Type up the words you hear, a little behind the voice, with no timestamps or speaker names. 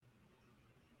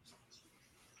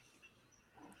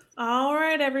All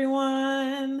right,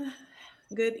 everyone.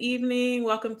 Good evening.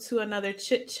 Welcome to another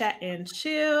Chit Chat and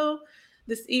Chill.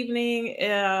 This evening,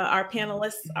 our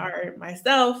panelists are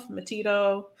myself,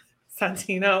 Matito,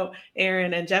 Santino,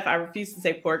 Aaron, and Jeff. I refuse to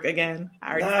say pork again. I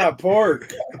already said Nah,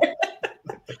 pork.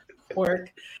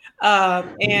 pork.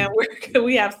 And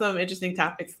we have some interesting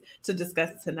topics to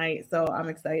discuss tonight, so I'm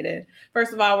excited.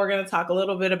 First of all, we're going to talk a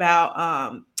little bit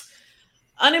about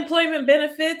unemployment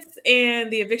benefits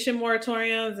and the eviction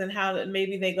moratoriums and how that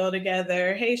maybe they go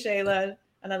together. Hey, Shayla,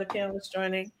 another panelist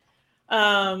joining.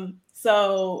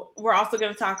 So we're also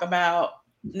going to talk about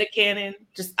Nick Cannon,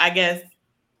 just I guess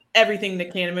everything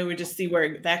Nick Cannon. Maybe we just see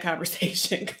where that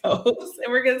conversation goes.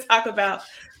 And we're going to talk about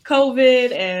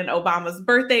COVID and Obama's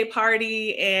birthday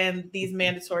party and these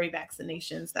mandatory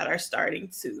vaccinations that are starting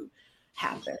to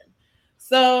happen.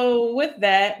 So, with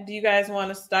that, do you guys want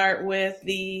to start with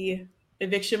the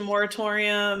eviction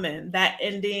moratorium and that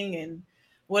ending? And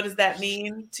what does that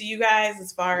mean to you guys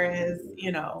as far as,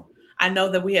 I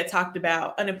know that we had talked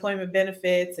about unemployment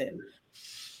benefits and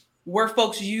were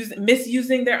folks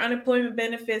misusing their unemployment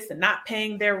benefits and not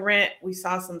paying their rent. We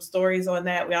saw some stories on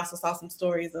that. We also saw some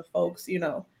stories of folks,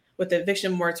 with the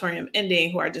eviction moratorium ending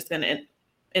who are just going to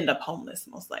end up homeless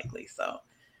most likely. So,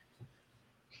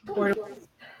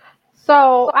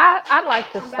 I'd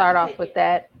like to start off with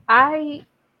that.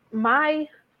 My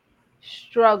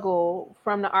struggle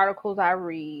from the articles I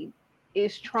read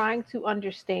is trying to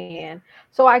understand.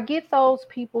 So I get those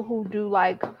people who do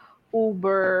like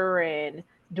Uber and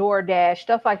DoorDash,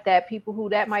 stuff like that, people who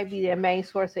that might be their main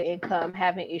source of income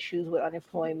having issues with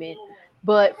unemployment.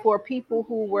 But for people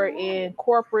who were in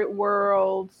corporate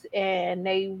worlds and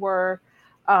they were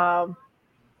um,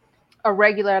 a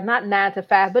regular, not 9 to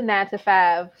 5, but 9 to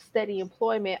 5 steady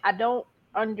employment, I don't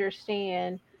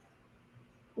understand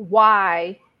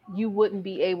why you wouldn't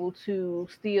be able to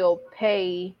still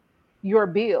pay your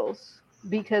bills.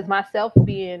 Because myself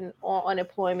being on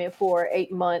unemployment for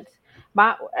 8 months,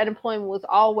 my unemployment was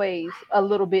always a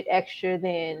little bit extra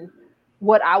than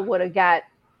what I would have got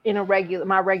in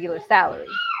my regular salary.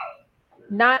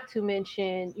 Not to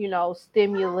mention,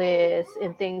 stimulus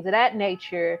and things of that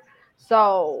nature.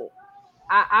 So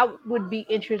I would be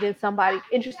interested in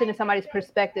somebody's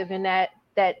perspective in that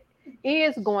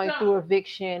is going through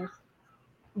eviction.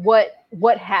 What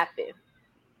happened?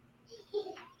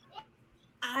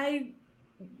 I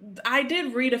I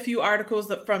did read a few articles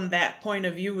that from that point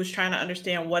of view was trying to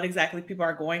understand what exactly people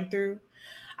are going through.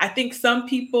 I think some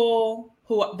people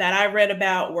who that I read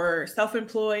about were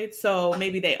self-employed, so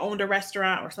maybe they owned a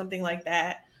restaurant or something like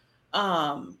that.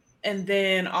 And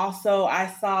then also I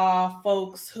saw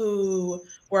folks who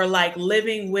were like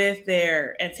living with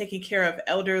their and taking care of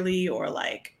elderly or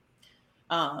like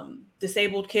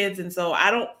disabled kids. And so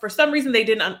I don't, for some reason, they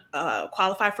didn't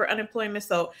qualify for unemployment.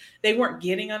 So they weren't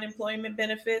getting unemployment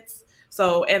benefits.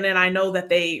 So, and then I know that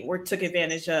they took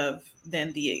advantage of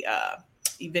then the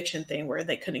eviction thing where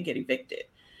they couldn't get evicted.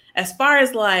 As far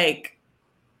as like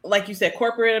you said,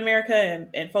 corporate America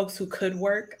and folks who could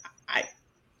work, I,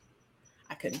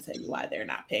 I couldn't tell you why they're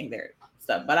not paying their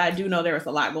stuff. But I do know there was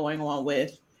a lot going on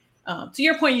with, to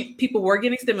your point, people were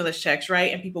getting stimulus checks,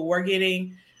 right? And people were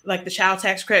getting like the child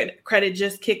tax credit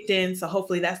just kicked in. So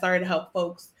hopefully that started to help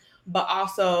folks. But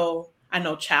also, I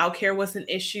know childcare was an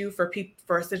issue for people,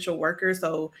 for essential workers.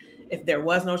 So if there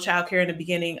was no childcare in the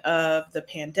beginning of the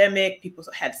pandemic, people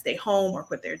had to stay home or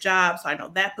quit their jobs. So I know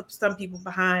that put some people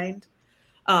behind.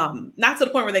 Not to the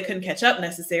point where they couldn't catch up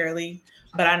necessarily,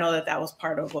 but I know that that was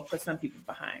part of what put some people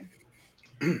behind.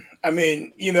 I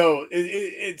mean,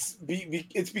 it's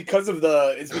because of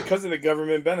the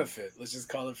government benefit. Let's just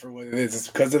call it for what it is. It's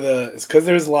because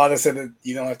there's a law that said that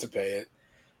you don't have to pay it.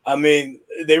 I mean,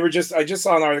 I just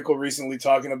saw an article recently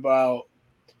talking about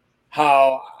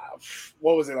how,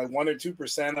 what was it, like 1 or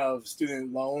 2% of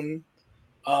student loan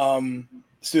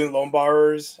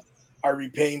borrowers are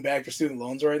repaying back their student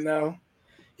loans right now.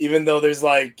 Even though there's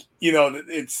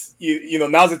it's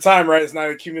now's the time, right? It's not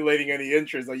accumulating any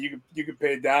interest. Like you could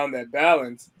pay down that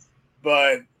balance,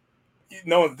 but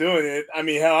no one's doing it. I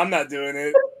mean, hell, I'm not doing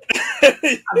it.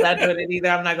 I'm not doing it either.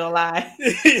 I'm not gonna lie.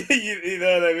 You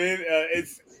know what I mean?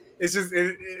 It's just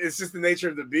the nature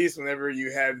of the beast. Whenever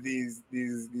you have these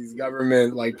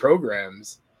government like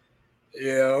programs,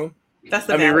 That's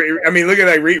I mean, look at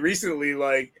that recently.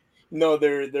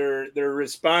 Their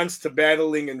response to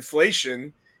battling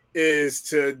inflation is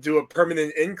to do a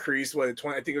permanent increase. I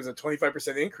think it was a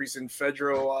 25% increase in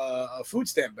federal food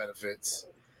stamp benefits.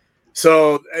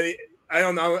 So I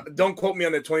don't know. Don't quote me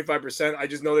on the 25%. I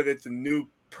just know that it's a new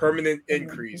permanent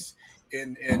increase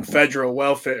in federal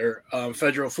welfare,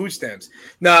 federal food stamps.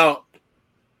 Now,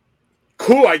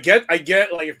 cool. I get.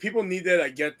 Like, if people need that, I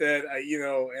get that.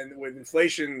 And with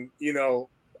inflation,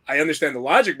 I understand the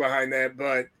logic behind that.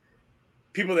 But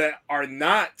people that are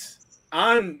not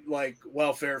on like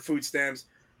welfare, food stamps,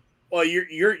 well,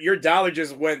 your dollar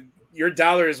just went. Your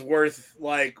dollar is worth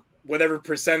like whatever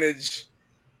percentage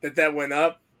that went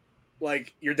up.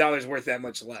 Like, your dollar is worth that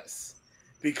much less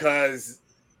because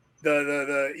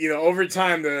the over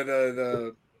time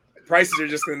the prices are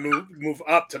just going to move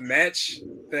up to match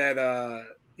that that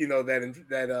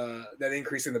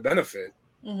increase in the benefit.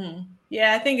 Mm-hmm.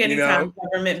 Yeah, I think anytime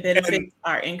government benefits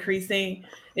are increasing,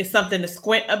 it's something to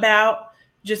squint about,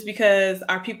 just because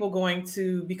are people going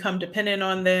to become dependent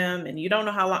on them? And you don't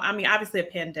know how long. I mean, obviously a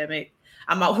pandemic.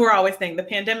 We're always saying the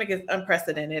pandemic is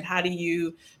unprecedented. How do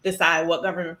you decide what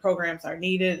government programs are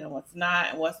needed and what's not,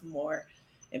 and what's more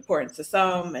important to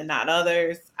some and not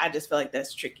others? I just feel like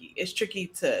that's tricky. It's tricky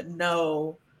to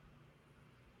know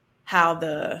how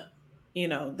the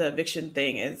eviction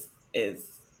thing is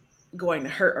going to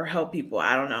hurt or help people.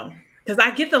 I don't know, because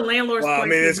I get the landlords. Well, I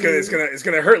mean, it's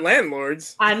gonna hurt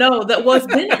landlords. I know that it's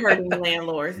been hurting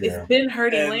landlords. Yeah. It's been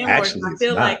hurting landlords. Actually, I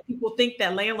feel like people think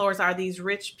that landlords are these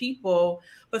rich people,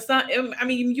 but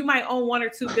you might own 1 or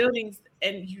 2 buildings,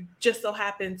 and you just so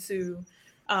happen to,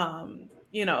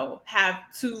 have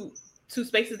two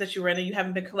spaces that you rent, and you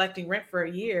haven't been collecting rent for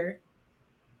a year.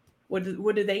 What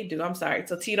do they do? I'm sorry.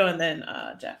 So Tito and then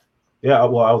Jeff. Yeah,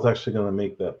 well, I was actually going to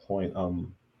make that point.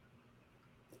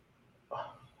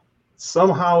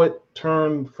 Somehow it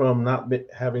turned from not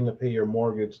having to pay your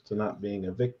mortgage to not being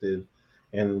evicted.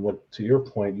 And to your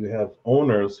point, you have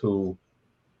owners who,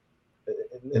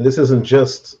 and this isn't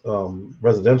just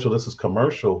residential, this is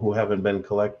commercial, who haven't been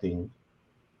collecting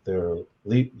their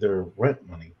rent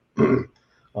money.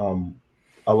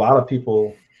 A lot of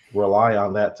people rely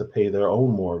on that to pay their own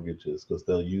mortgages because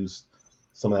they'll use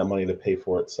some of that money to pay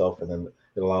for itself, and then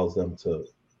it allows them to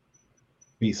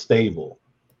be stable.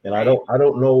 And I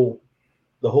don't know,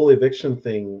 the whole eviction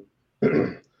thing,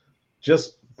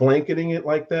 just blanketing it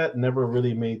like that never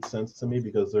really made sense to me,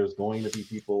 because there's going to be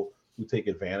people who take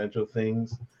advantage of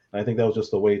things. And I think that was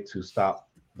just a way to stop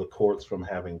the courts from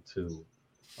having to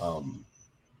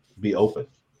be open.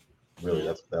 Really,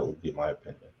 that would be my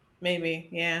opinion. Maybe,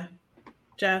 yeah.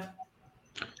 Jeff?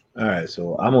 All right,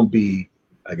 so I'm going to be,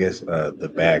 I guess,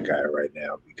 the bad guy right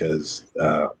now, because,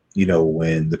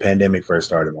 when the pandemic first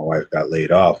started, my wife got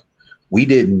laid off. We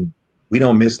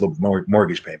don't miss the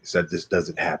mortgage payments. That just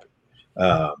doesn't happen.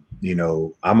 I'll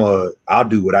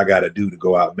do what I got to do to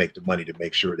go out and make the money to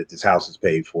make sure that this house is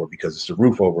paid for, because it's a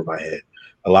roof over my head.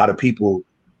 A lot of people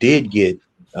did get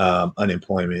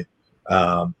unemployment,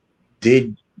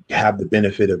 did have the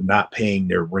benefit of not paying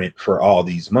their rent for all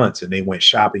these months, and they went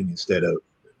shopping instead of,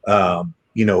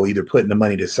 either putting the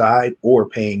money aside or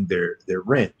paying their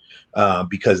rent,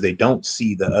 because they don't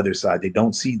see the other side. They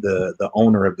don't see the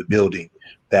owner of the building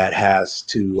that has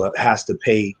to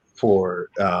pay for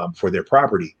their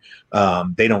property.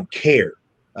 They don't care.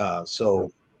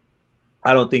 So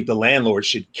I don't think the landlord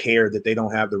should care that they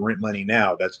don't have the rent money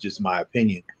now. That's just my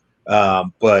opinion.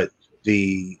 But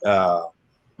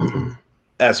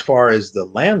as far as the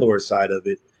landlord side of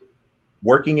it,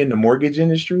 working in the mortgage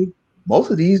industry,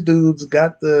 most of these dudes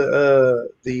got the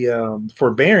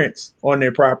forbearance on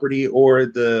their property or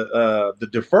the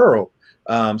deferral.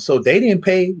 So they didn't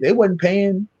pay. They wasn't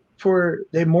paying for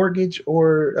their mortgage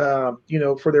or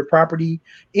for their property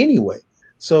anyway.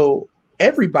 So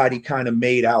everybody kind of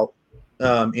made out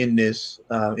in this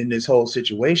whole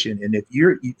situation. And if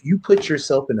you put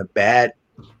yourself in a bad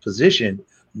position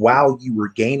while you were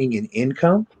gaining an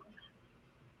income,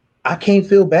 I can't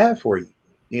feel bad for you.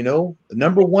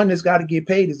 Number one that's got to get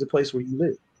paid is the place where you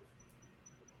live.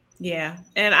 Yeah.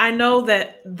 And I know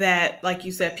that, like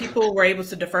you said, people were able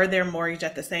to defer their mortgage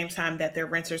at the same time that their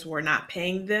renters were not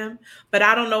paying them. But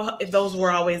I don't know if those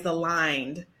were always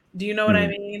aligned. Do you know what I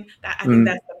mean? I think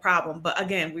that's the problem. But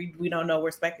again, we don't know.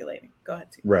 We're speculating. Go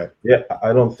ahead, T. Right. Yeah,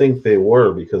 I don't think they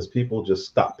were, because people just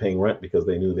stopped paying rent because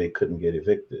they knew they couldn't get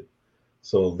evicted.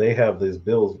 So they have these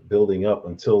bills building up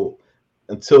until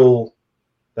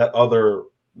that other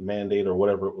mandate or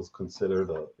whatever it was considered,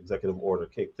 a executive order,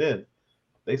 kicked in.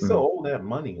 They still owe that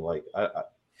money. Like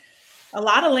a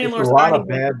lot of landlords, a lot of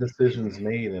bad decisions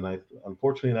made, and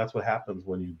unfortunately that's what happens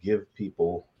when you give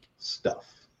people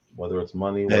stuff, whether it's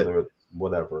money, whether it's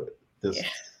whatever.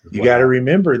 You got to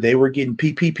remember, they were getting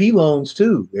PPP loans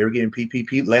too. They were getting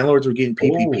PPP. Landlords were getting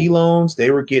PPP loans.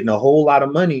 They were getting a whole lot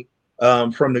of money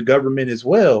from the government as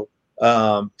well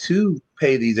to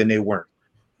pay these, and they weren't.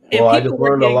 Well, I just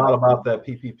learned a lot about that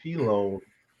PPP loan.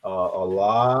 A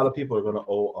lot of people are going to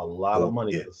owe a lot of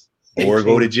money, or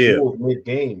go to jail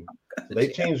mid-game. So they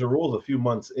changed the rules a few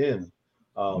months in.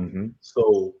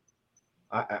 So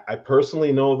I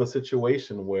personally know of a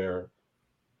situation where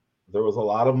there was a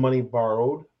lot of money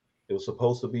borrowed. It was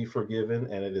supposed to be forgiven,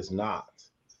 and it is not.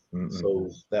 So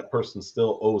that person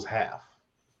still owes half.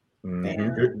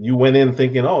 You went in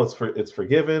thinking, oh, it's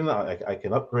forgiven. I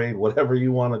can upgrade whatever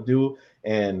you want to do,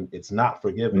 and it's not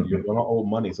forgiven. You're going to owe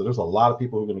money. So there's a lot of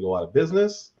people who are going to go out of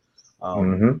business.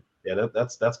 Yeah,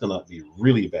 that's going to be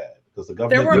really bad because the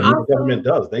government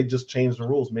does. They just change the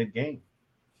rules mid-game.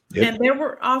 And there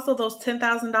were also those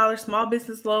 $10,000 small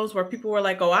business loans where people were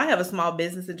like, "Oh, I have a small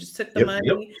business," and just took the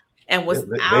money and was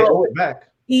they owe it back,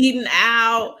 eating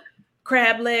out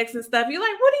crab legs and stuff. You're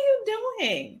like, "What are you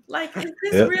doing? Like, is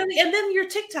this really?" And then you're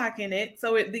TikToking it,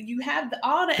 so you have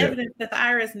all the evidence that the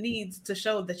IRS needs to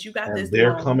show that you got and this.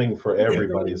 They're coming for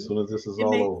everybody as soon as this is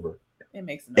all over. It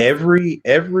makes no every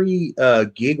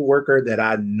gig worker that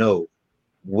I know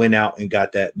went out and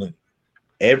got that money.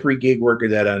 Every gig worker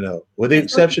that I know, with the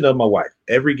exception of my wife,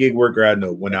 every gig worker I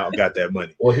know went out and got that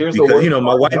money. Well, here's because, the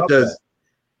my wife does.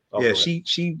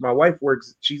 That. My wife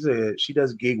works. She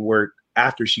does gig work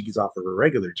after she gets off of her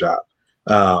regular job.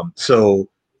 So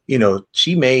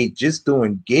she made, just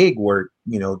doing gig work,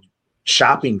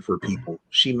 shopping for people,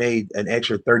 she made an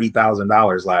extra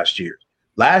 $30,000 last year.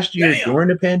 Last year during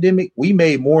the pandemic, we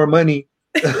made more money.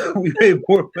 We made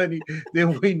more money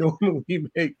than we normally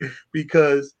make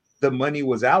because the money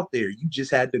was out there. You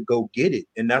just had to go get it.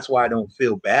 And that's why I don't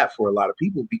feel bad for a lot of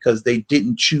people, because they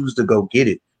didn't choose to go get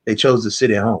it. They chose to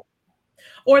sit at home.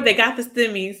 Or they got the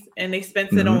stimmies and they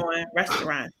spent it on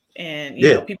restaurants. And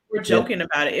people were joking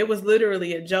about it. It was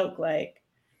literally a joke. Like,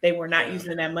 they were not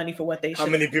using that money for what they should. How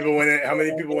many people went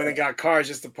and got cars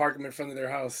just to park them in front of their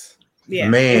house? Yeah.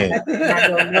 Man. I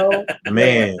don't know.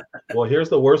 Man. Well, here's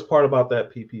the worst part about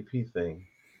that PPP thing.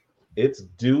 It's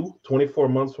due 24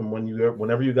 months from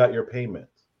whenever you got your payment.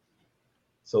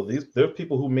 So there's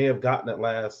people who may have gotten it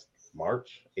last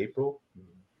March, April.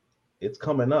 It's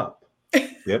coming up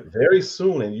very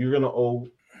soon, and you're gonna owe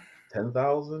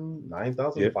 10,000,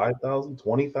 9,000, 5,000,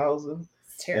 20,000.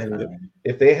 And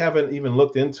if they haven't even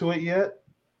looked into it yet,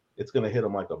 it's gonna hit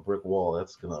them like a brick wall.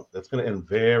 That's gonna end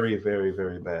very, very,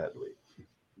 very badly.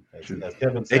 As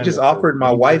Kevin they just offered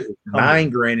my wife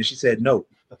 $9,000 and she said no.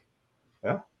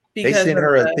 Yeah. They sent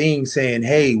her a thing saying,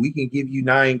 "Hey, we can give you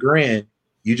 $9,000.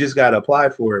 You just got to apply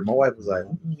for it." My wife was like,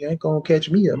 "You ain't gonna catch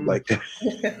me up like that."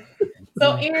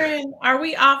 So, Aaron, are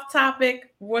we off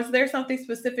topic? Was there something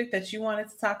specific that you wanted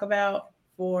to talk about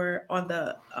on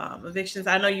the evictions?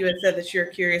 I know you had said that you're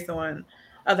curious on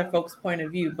other folks' point of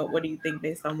view, but what do you think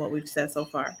based on what we've said so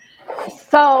far?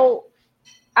 So,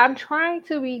 I'm trying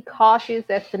to be cautious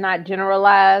as to not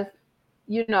generalize,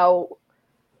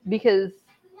 because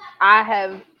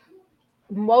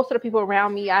most of the people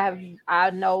around me, I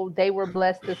know they were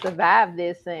blessed to survive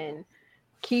this and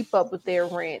keep up with their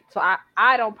rent. So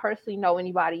I don't personally know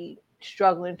anybody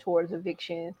struggling towards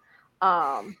eviction.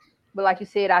 But like you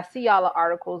said, I see all the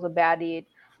articles about it.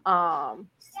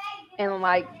 And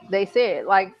like they said,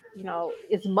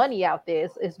 it's money out there.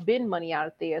 It's been money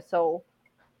out there. So,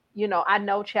 I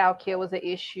know childcare was an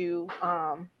issue.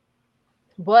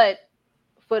 But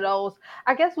for those,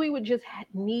 I guess we would just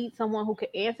need someone who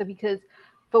could answer, because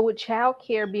with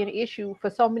childcare being an issue, for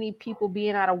so many people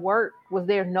being out of work, was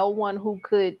there no one who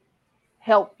could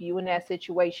help you in that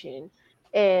situation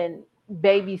and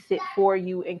babysit for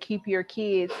you and keep your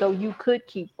kids so you could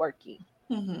keep working?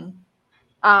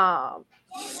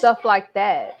 Stuff like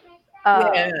that.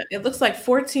 It looks like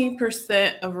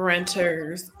 14% of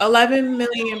renters, 11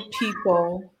 million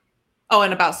people. Oh,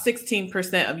 and about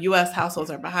 16% of U.S.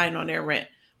 households are behind on their rent,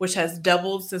 which has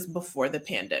doubled since before the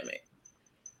pandemic.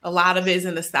 A lot of it is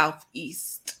in the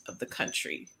southeast of the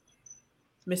country.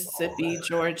 Mississippi,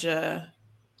 Georgia,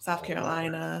 South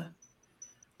Carolina,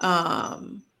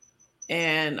 and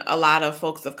a lot of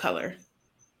folks of color.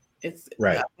 It's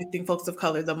affecting folks of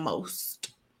color the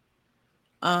most.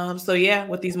 So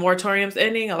with these moratoriums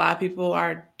ending, a lot of people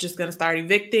are just going to start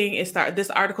evicting.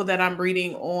 This article that I'm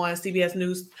reading on CBS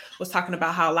News was talking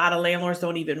about how a lot of landlords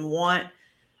don't even want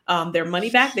their money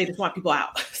back. They just want people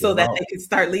out so that they can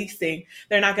start leasing.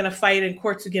 They're not going to fight in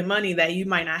court to get money that you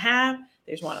might not have.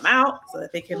 They just want them out so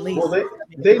that they can lease. Well,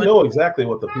 they know exactly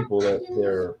what the people that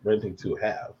they're renting to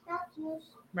have.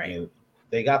 Right. And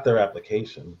they got their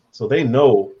application, so they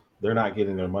know they're not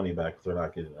getting their money back if they're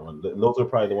not getting their money. Those are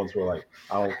probably the ones who are like,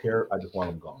 I don't care, I just want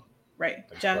them gone. Right.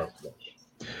 Jeff?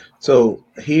 So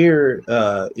here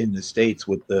in the States,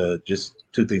 with just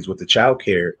two things with the child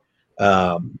care,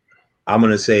 I'm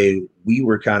going to say we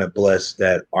were kind of blessed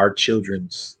that our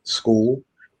children's school,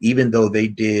 even though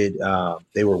they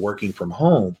were working from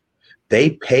home,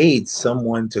 they paid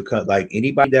someone to come, like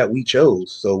anybody that we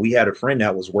chose. So we had a friend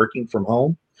that was working from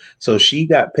home. So she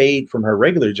got paid from her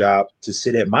regular job to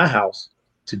sit at my house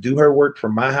to do her work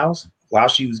from my house while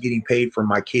she was getting paid from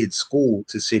my kids' school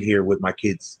to sit here with my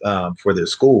kids for their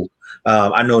school.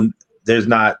 I know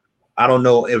I don't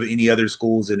know of any other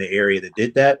schools in the area that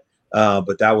did that,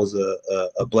 but that was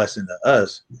a blessing to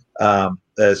us.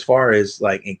 As far as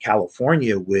like in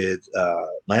California with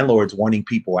landlords wanting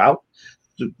people out,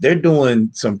 they're doing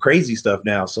some crazy stuff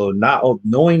now. So not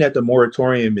knowing that the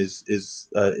moratorium is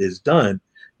done,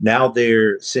 now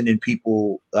they're sending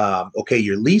people, okay,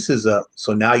 your lease is up,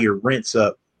 so now your rent's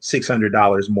up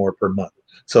 $600 more per month.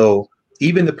 So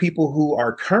even the people who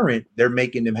are current, they're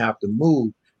making them have to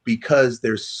move because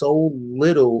there's so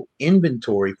little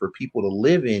inventory for people to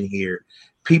live in here.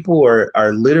 People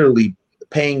are literally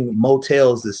paying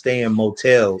motels to stay in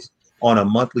motels on a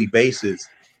monthly basis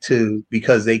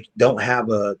because we don't have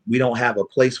a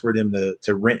place for them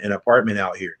to rent an apartment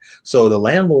out here. So the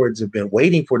landlords have been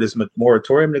waiting for this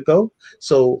moratorium to go,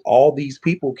 so all these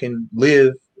people can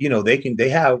live, they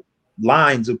have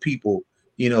lines of people,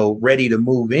 ready to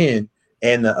move in.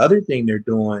 And the other thing they're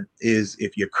doing is,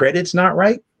 if your credit's not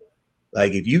right,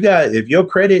 like if your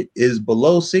credit is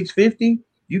below 650,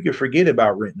 you can forget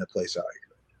about renting a place out here.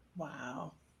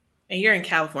 Wow. And you're in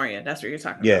California. That's what you're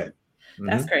talking Yeah. about.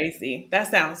 That's crazy. That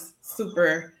sounds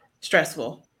super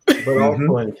stressful. But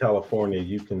also in California,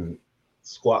 you can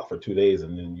squat for 2 days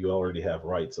and then you already have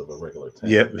rights of a regular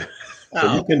tenant. Yep.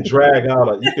 So you can drag out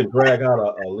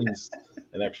a lease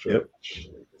an extra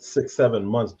 6-7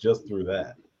 months just through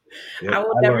that. Yep. I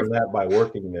learned that by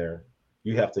working there.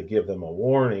 You have to give them a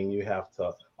warning. You have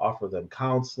to offer them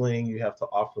counseling. You have to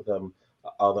offer them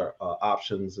other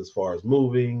options as far as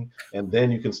moving, and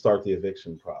then you can start the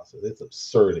eviction process. It's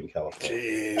absurd in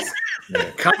California. Jeez.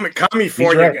 Yeah.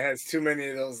 California has too many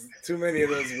of those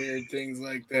weird things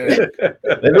like that.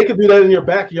 And they could do that in your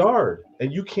backyard,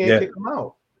 and you can't kick them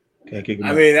out. Can't kick them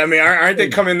out. I mean, aren't they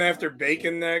coming after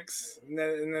bacon next? Isn't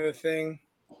that a thing?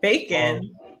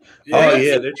 Bacon.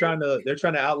 Yeah, they're trying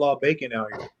to outlaw bacon out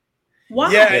here.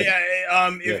 Why? Yeah.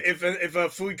 If a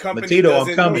food company Matito,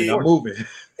 I'm coming. I'm moving.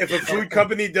 If a food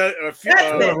company does,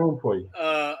 room for you.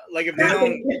 Like if they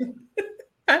don't,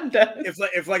 I'm done.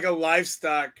 If like a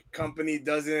livestock company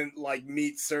doesn't like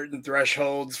meet certain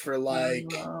thresholds for I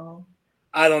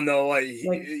don't know, like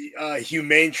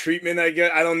humane treatment, I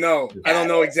guess. I don't know. I don't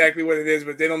know exactly what it is,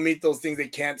 but they don't meet those things. They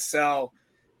can't sell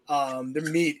their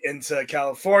meat into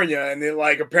California, and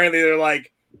apparently they're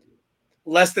like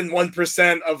less than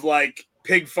 1% of like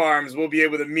pig farms will be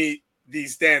able to meet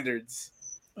these standards.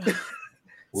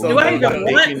 So do I even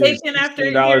want bacon after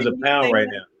 $16 a pound right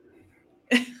now?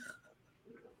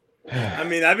 I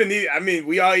mean,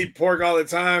 we all eat pork all the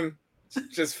time,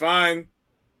 just fine.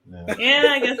 Yeah,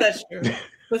 I guess that's true,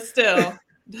 but still.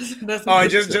 Just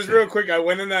real quick, I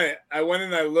went and I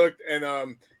looked,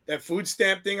 and that food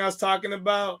stamp thing I was talking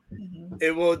about,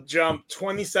 it will jump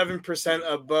 27%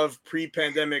 above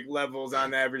pre-pandemic levels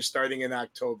on average starting in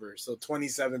October. So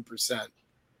 27%.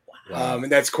 Wow. And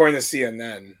that's according to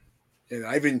CNN.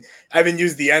 I've been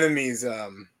used the enemy's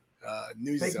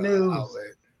news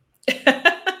outlet.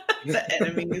 The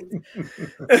enemies.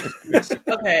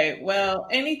 Okay, well,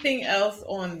 anything else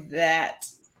on that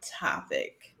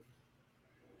topic?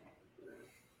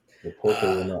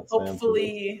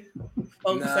 Hopefully,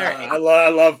 folks are. I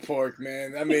love pork,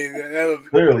 man. I mean,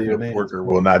 clearly, your porker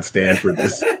will not stand for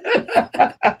this.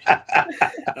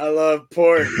 I love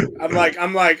pork. I'm like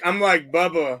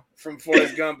Bubba from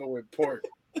Forrest Gump, but with pork.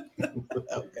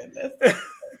 Oh goodness!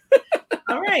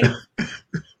 All right.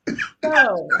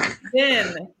 So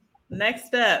then,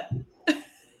 next up,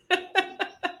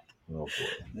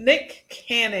 Nick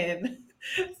Cannon.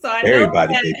 So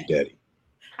everybody, baby daddy.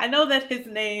 I know that his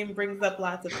name brings up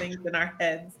lots of things in our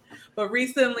heads, but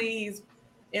recently he's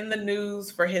in the news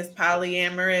for his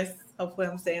polyamorous, hopefully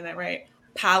I'm saying that right,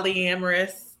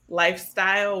 polyamorous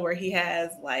lifestyle where he has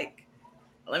let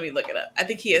me look it up. I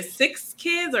think he has 6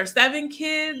 kids or 7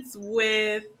 kids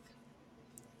with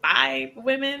 5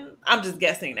 women. I'm just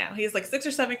guessing now. He has 6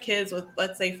 or 7 kids with,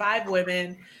 let's say, 5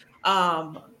 women.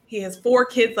 He has 4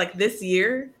 kids this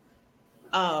year.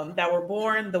 That were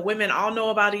born. The women all know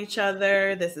about each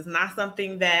other. This is not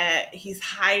something that he's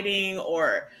hiding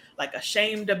or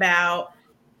ashamed about.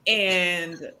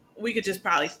 And we could just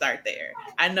probably start there.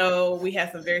 I know we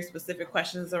have some very specific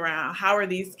questions around how are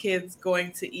these kids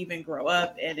going to even grow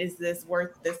up, and is this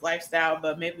worth this lifestyle?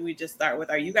 But maybe we just start with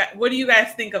what do you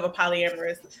guys think of a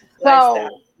polyamorous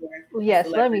lifestyle? Yes,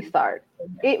 let me start.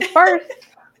 It's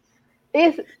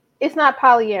not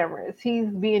polyamorous. He's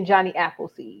being Johnny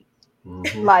Appleseed.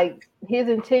 Mhm. Like his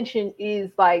intention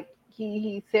is like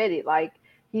he said it, like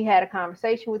he had a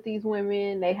conversation with these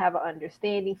women, they have an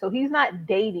understanding, so he's not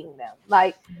dating them,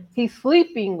 like he's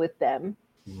sleeping with them,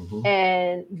 Mhm.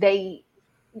 and they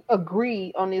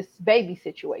agree on this baby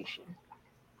situation.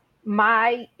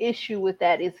 My issue with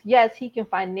that is, yes, he can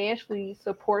financially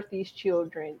support these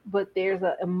children, but there's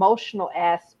an emotional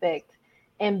aspect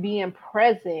and being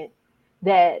present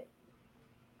that,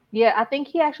 yeah, I think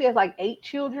he actually has like 8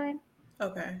 children.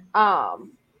 Okay.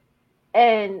 um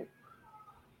and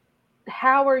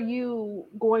how are you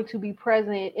going to be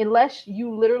present unless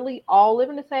you literally all live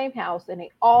in the same house and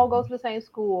they all go to the same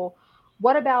school?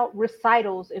 What about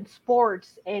recitals and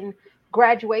sports and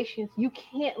graduations? You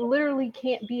can't, literally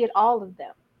can't be at all of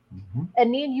them. Mhm.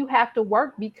 And then you have to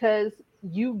work because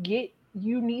you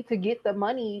need to get the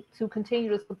money to continue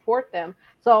to support them.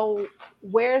 So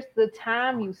where's the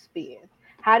time you spend?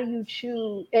 How do you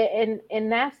choose?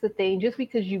 And that's the thing, just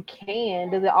because you can,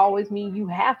 does it always mean you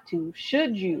have to?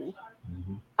 Should you?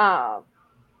 Mhm. um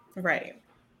Right.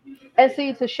 and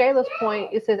see, to Shayla's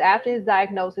point, it says after his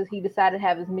diagnosis he decided to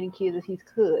have as many kids as he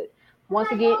could. Once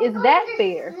again, is that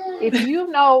fair? If you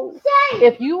know,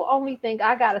 if you only think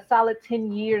I got a solid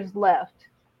 10 years left,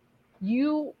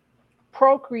 you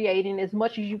procreating as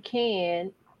much as you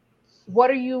can, what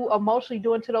are you emotionally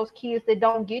doing to those kids that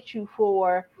don't get you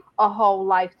for a whole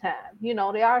lifetime?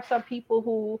 There are some people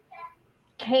who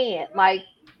can't, like,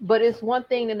 but it's one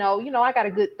thing to know, I got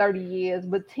a good 30 years,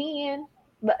 but 10,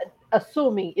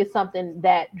 assuming it's something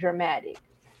that dramatic.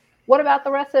 What about the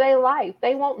rest of their life?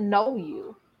 They won't know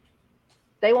you.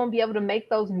 They won't be able to make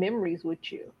those memories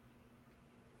with you.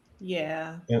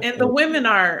 Yeah. And, And the and women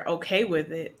are okay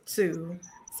with it too.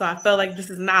 So I feel like this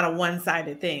is not a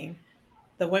one-sided thing.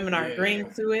 The women are Yeah. agreeing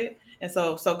to it. And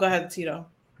so go ahead, Tito.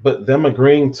 but them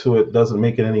agreeing to it doesn't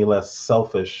make it any less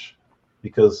selfish,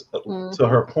 because to Mm-hmm.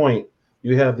 her point,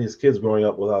 you have these kids growing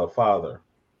up without a father.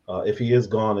 If he is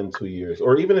gone in 2 years,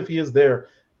 or even if he is there,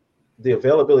 the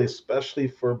availability, especially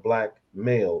for Black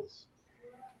males,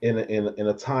 in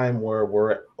a time where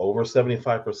we're at over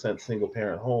 75% single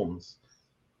parent homes,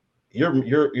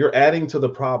 you're adding to the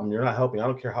problem. You're not helping. I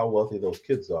don't care how wealthy those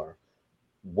kids are.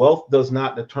 Wealth does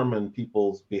not determine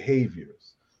people's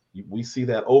behaviors. We see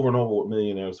that over and over with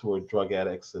millionaires who are drug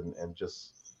addicts and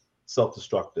just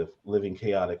self-destructive, living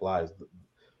chaotic lives.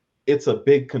 It's a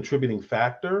big contributing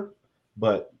factor,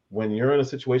 but when you're in a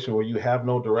situation where you have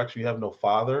no direction, you have no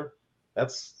father,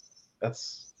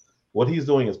 that's what he's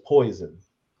doing is poison.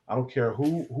 I don't care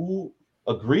who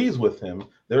agrees with him.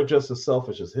 They're just as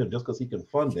selfish as him. Just because he can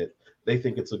fund it, they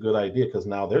think it's a good idea because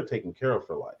now they're taken care of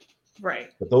for life. Right.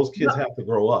 But those kids have to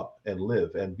grow up and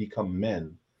live and become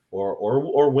men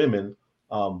or women,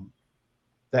 um,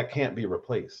 that can't be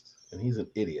replaced. And he's an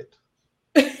idiot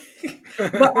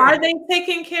But are they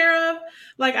taken care of?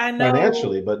 Like I know,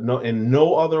 financially, but no, in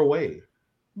no other way.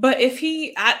 but if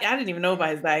I didn't even know about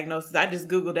his diagnosis. I just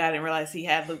Googled that and realized he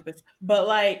had lupus. But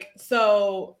like,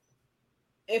 so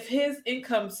if his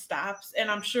income stops, and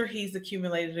I'm sure he's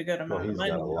accumulated a good Well, amount of he's got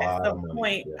a money, at lot of some money.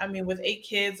 point, Yeah. I mean, with 8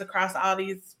 kids across all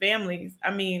these families,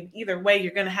 I mean, either way,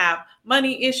 you're going to have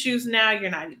money issues now.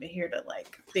 You're not even here to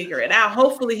like figure it out.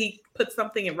 Hopefully, he puts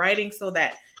something in writing so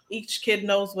that each kid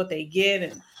knows what they get.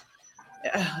 And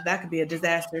that could be a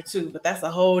disaster too, but that's a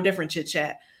whole different chit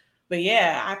chat. But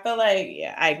yeah, I feel like,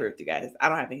 yeah, I agree with you guys. I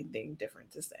don't have anything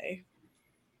different to say.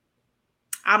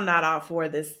 I'm not all for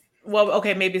this. Well,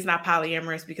 okay, maybe it's not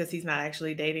polyamorous because he's not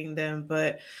actually dating them,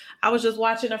 but I was just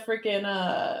watching a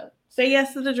freaking Say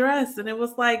Yes to the Dress, and it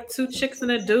was like 2 chicks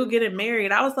and a dude getting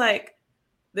married. I was like,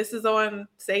 this is on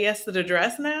Say Yes to the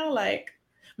Dress now? Like,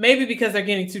 maybe because they're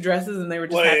getting 2 dresses and they were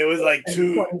just Well, having it was like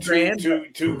 20 grand,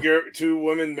 but two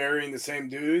women marrying the same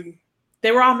dude.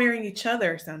 they were all marrying each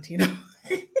other, Santino.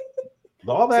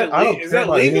 All that, I don't Is care that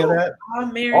about any of legal? that. All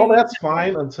marrying All that's each other.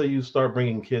 fine until you start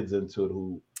bringing kids into it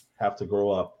who have to grow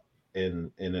up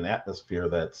in an atmosphere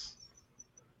that's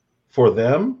for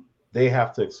them. They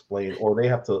have to explain or they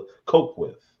have to cope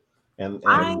with, and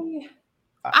I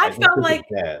I just felt think like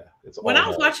it's bad. It's when all I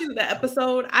was bad. watching the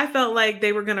episode, I felt like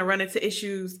they were going to run into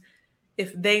issues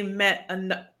if they met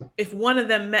if one of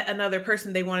them met another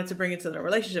person they wanted to bring into the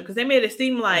relationship, because they made it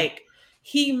seem like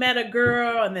he met a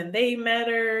girl and then they met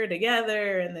her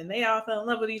together and then they all fell in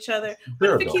love with each other. What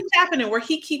They're if it keeps adults. happening where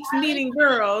he keeps meeting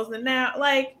girls and now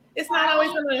like it's not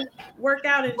always going to work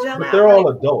out and gel But out? they're Like, all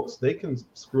adults. They can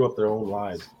screw up their own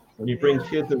lives. When you bring yeah.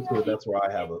 kids into it, that's where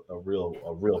I have a real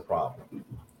problem.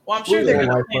 Well, I'm Screw sure your they're own going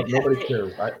to life plan up. to have Nobody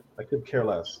kids. cares. I could care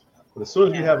less. But as soon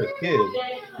as you Yeah. have a kid,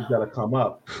 you've got to come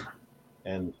up,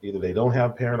 and either they don't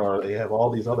have a parent or they have all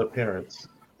these other parents.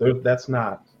 That's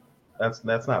not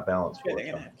That's not balanced. I'm sure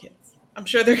they're gonna have kids. I'm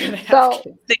sure they're gonna have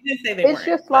kids. They didn't say they weren't. It's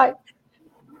just like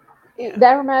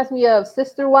that reminds me of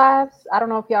Sister Wives. I don't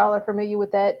know if y'all are familiar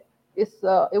with that. It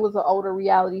was an older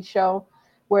reality show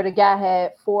where the guy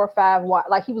had 4 or 5 wives.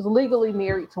 Like he was legally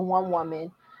married to one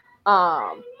woman,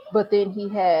 but then he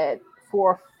had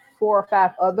four or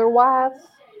 5 other wives.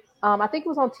 I think it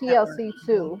was on TLC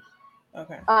too.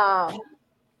 Okay.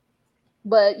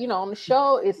 But on the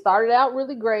show, it started out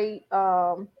really great.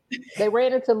 They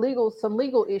ran into some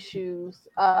legal issues.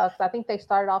 I think they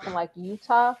started off in like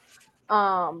Utah,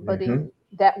 but then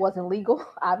that wasn't legal,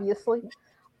 obviously.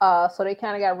 So they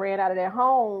kind of got ran out of their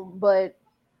home. But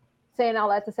saying all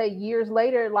that to say, years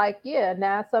later, like, yeah,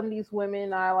 now some of these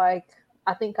women are like,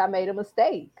 I think I made a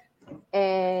mistake.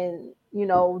 And,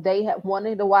 they had one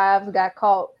of the wives got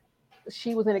caught.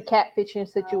 She was in a catfishing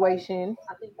situation.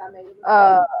 I think I made a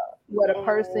mistake. What a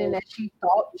person that she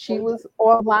thought she was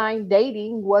online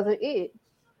dating wasn't it.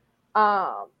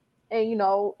 And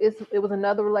it was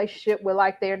another relationship where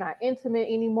like they're not intimate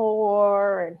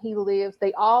anymore, and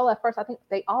they all at first I think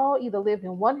they all either lived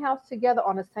in one house together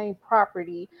on the same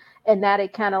property, and now they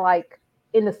kind of like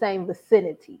in the same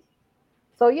vicinity.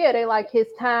 So yeah, they like his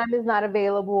time is not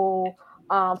available,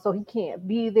 so he can't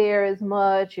be there as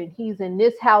much, and he's in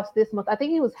this house this month. I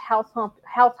think he was house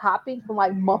hopping from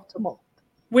like month to month.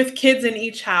 With kids in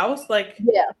each house, like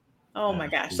yeah. Oh my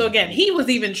gosh. So again, he was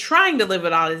even trying to live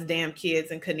with all his damn kids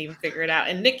and couldn't even figure it out.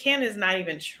 And Nick Cannon's not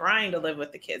even trying to live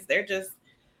with the kids. They're just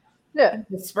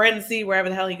spread and see wherever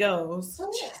the hell he goes.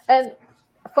 And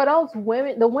for those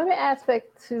women, the women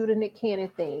aspect to the Nick Cannon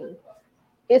thing,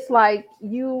 it's like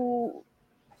you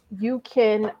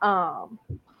can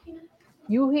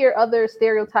you hear other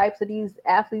stereotypes of these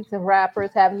athletes and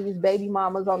rappers having these baby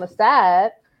mamas on the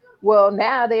side. Well,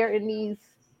 now they're in these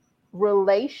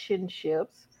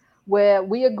relationships where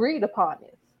we agreed upon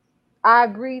this. I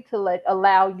agreed to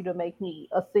allow you to make me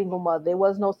a single mother. There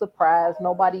was no surprise.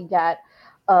 Nobody got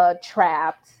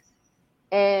trapped.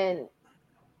 And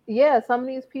yeah, some of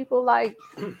these people like,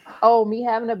 oh, me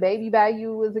having a baby by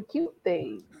you is a cute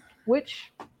thing, we're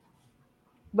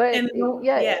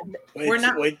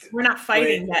not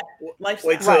fighting that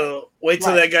lifestyle. Wait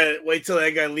till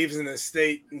that guy leaves in the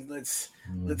state. Let's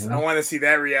I want to see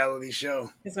that reality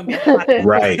show. It's gonna be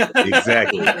right.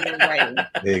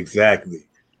 Exactly.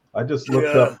 I just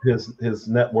looked up his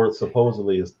net worth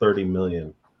supposedly is 30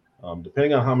 million.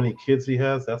 Depending on how many kids he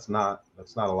has, that's not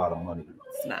a lot of money.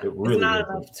 It's not. It really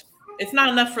it's not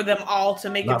enough for them all to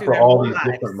make it through for their all these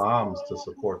lives. different moms to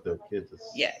support their kids.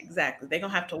 Yeah, exactly. They're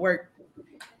gonna have to work.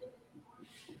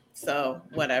 So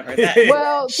whatever.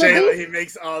 Well, Shayla, he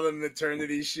makes all the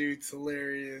maternity shoots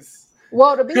hilarious.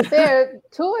 Well, to be fair,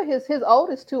 two of his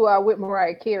oldest two are with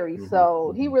Mariah Carey,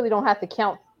 so he really don't have to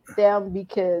count them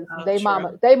because they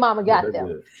mama got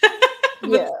them.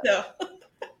 Yeah,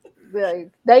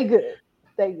 they good.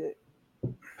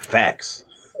 Facts.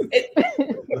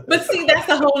 But see, that's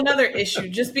a whole nother issue.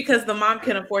 Just because the mom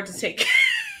can afford to take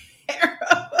care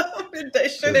of them, it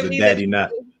shouldn't mean daddy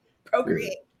not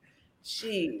procreate.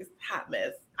 Jeez, hot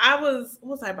mess. What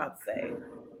was I about to say?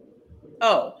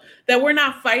 Oh, that we're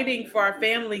not fighting for our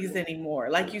families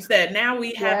anymore. Like you said, now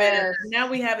we have it. Now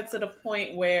we have it to the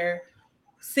point where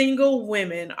single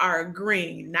women are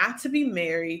agreeing not to be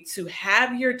married, to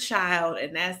have your child,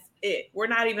 and that's it. We're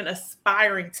not even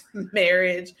aspiring to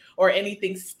marriage or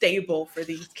anything stable for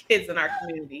these kids in our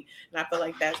community, and I feel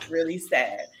like that's really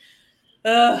sad.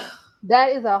 That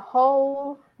is a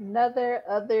whole other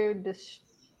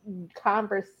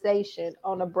conversation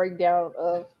on a breakdown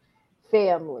of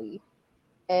family.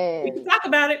 And we can talk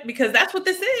about it because that's what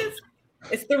this is.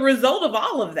 It's the result of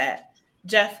all of that.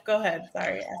 Jeff, go ahead.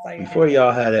 Sorry. Before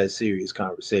y'all had that serious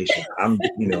conversation,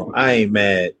 I ain't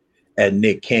mad at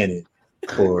Nick Cannon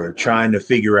for trying to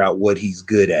figure out what he's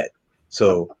good at.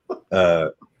 So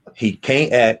he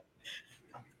can't act,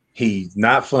 he's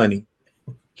not funny,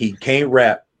 he can't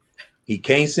rap, he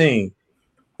can't sing,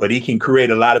 but he can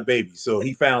create a lot of babies. So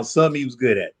he found something he was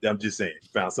good at. I'm just saying, he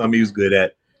found something he was good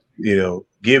at.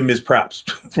 Give him his props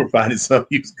for finding something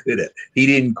he was good at. He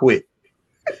didn't quit.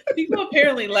 People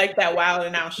apparently like that Wild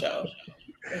 'N Out show.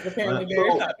 It's apparently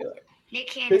very popular. Nick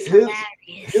Cannon's hilarious.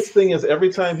 His thing is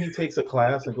every time he takes a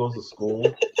class and goes to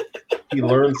school, he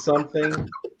learns something.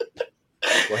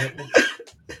 What happened?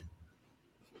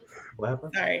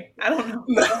 Sorry, I don't know.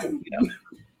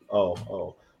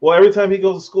 Oh. Well, every time he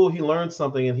goes to school, he learns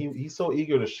something, and he's so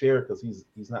eager to share because he's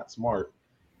not smart.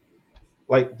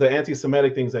 Like the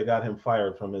anti-Semitic things that got him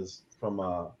fired from his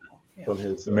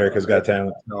America's Got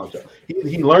Talent.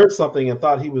 He learned something and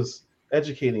thought he was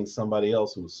educating somebody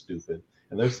else who was stupid,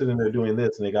 and they're sitting there doing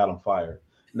this, and they got him fired.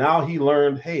 Now he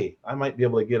learned, hey, I might be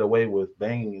able to get away with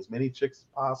banging as many chicks as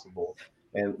possible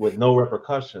and with no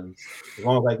repercussions as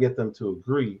long as I get them to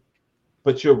agree.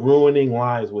 But you're ruining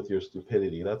lives with your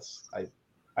stupidity.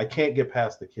 I can't get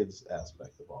past the kids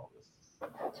aspect of all this.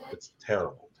 It's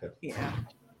terrible. Yeah.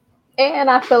 And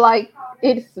I feel like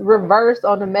it's reversed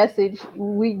on the message.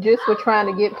 We just were trying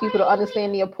to get people to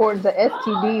understand the importance of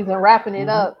STDs and wrapping it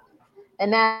up.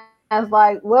 And now it's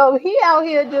like, well, he out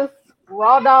here just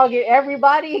raw dogging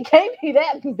everybody. It can't be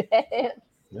that bad.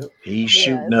 Yep. He's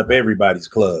shooting up everybody's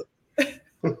club.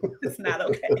 It's not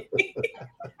okay.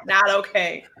 Not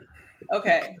okay.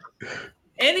 Okay.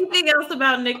 Anything else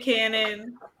about Nick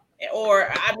Cannon? Or,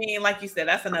 I mean, like you said,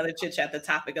 that's another chit chat, the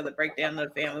topic of the breakdown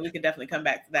of the family. We could definitely come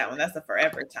back to that one. That's a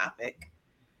forever topic.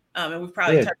 And we've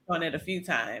probably touched on it a few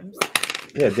times.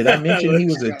 Yeah, did I mention he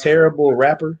was a terrible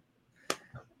rapper?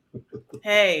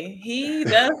 Hey, he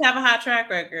does have a hot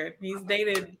track record. He's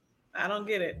dated, I don't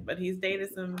get it, but he's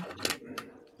dated some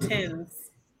 10s.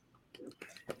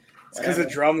 It's because of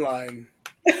Drumline.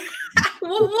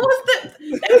 What was that?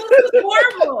 That was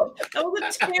horrible. That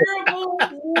was a terrible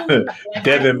movie.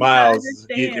 Devin Miles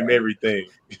getting him everything.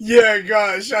 Yeah,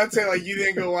 gosh, Shantae, like you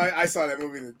didn't go. I saw that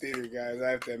movie in the theater, guys.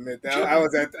 I have to admit that I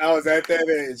was at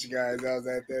that age, guys. I was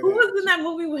at that. Who was in that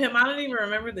movie with him? I don't even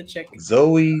remember the chick.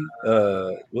 Zoe,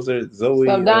 was it Zoe?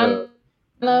 Saldana.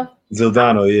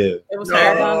 Zildano, yeah. It was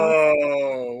her.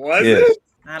 Oh, was it?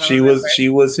 She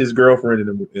was his girlfriend in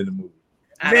the movie.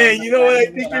 Man, you know what? I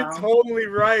think you're totally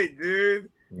right, dude.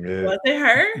 Yeah. Was it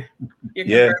her?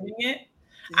 You're confirming it?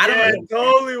 I don't remember. It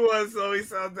totally was Zoe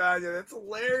Saldana. That's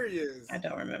hilarious. I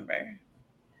don't remember.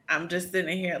 I'm just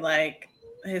sitting here like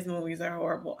his movies are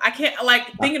horrible. I can't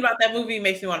thinking about that movie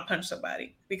makes me want to punch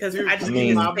somebody because I just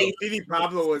Didi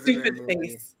Pablo was stupid in that movie.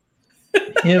 face.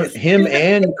 Him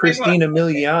and Christina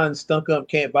Milian stunk up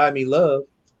 "Can't Buy Me Love."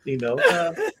 You know.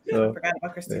 I forgot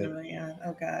about Christina Milian.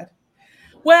 Oh God.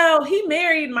 Well, he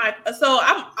married so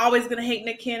I'm always going to hate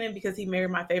Nick Cannon because he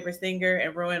married my favorite singer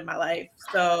and ruined my life.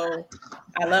 So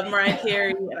I love Mariah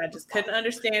Carey and I just couldn't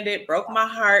understand it. Broke my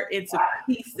heart into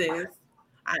pieces.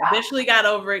 I eventually got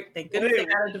over it. Thank goodness they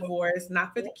got a divorce.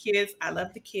 Not for the kids. I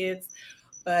love the kids.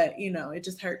 But, it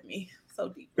just hurt me so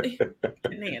deeply.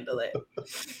 Couldn't handle it.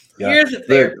 Yeah. Here's the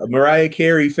thing. Mariah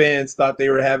Carey fans thought they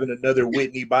were having another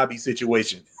Whitney Bobby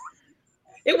situation.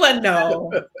 It wasn't no.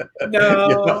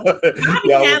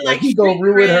 He's gonna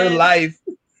ruin her life.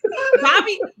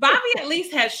 Bobby at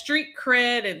least had street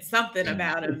cred and something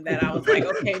about him that I was like,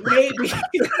 okay, maybe.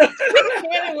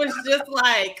 Cannon was just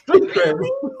like that.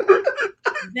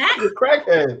 You're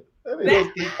crackhead. No,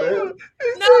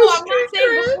 I'm not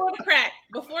saying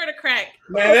before the crack.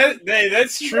 Man,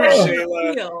 that's true,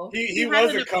 Shayla. He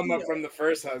was a come up from the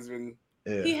first husband.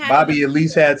 Yeah. Bobby at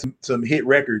least had some hit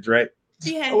records, right?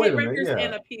 He had hit records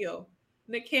and appeal.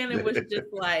 Nick Cannon was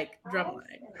just like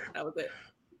Drumline. That was it.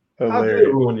 How did it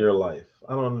ruin your life?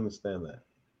 I don't understand that.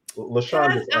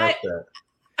 LaShawn just asked that.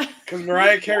 Because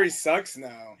Mariah Carey sucks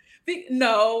now.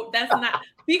 No, that's not.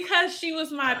 Because she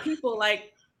was my people.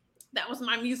 Like, that was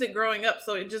my music growing up.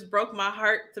 So it just broke my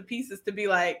heart to pieces to be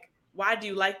like, why do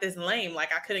you like this lame?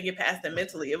 Like, I couldn't get past it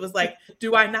mentally. It was like,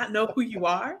 do I not know who you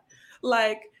are?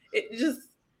 Like, it just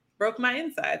broke my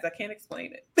insides. I can't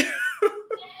explain it.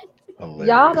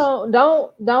 Y'all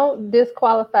don't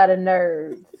disqualify the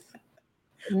nerds.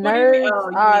 Nerds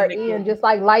are in just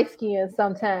like light skin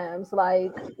sometimes.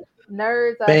 Like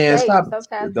nerds are safe.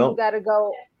 Sometimes you gotta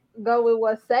go with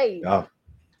what's safe. Oh,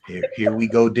 here we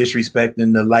go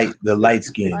disrespecting the light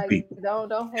skinned people.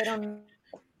 Don't hate on.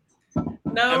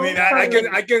 No, I mean I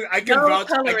can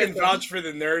vouch for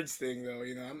the nerds thing though.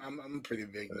 I'm a pretty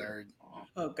big nerd.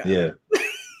 Oh God.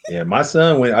 Yeah, my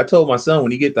son. When I told my son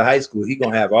when he get to high school, he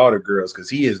gonna have all the girls because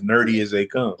he is nerdy as they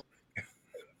come.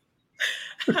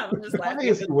 I'm just Why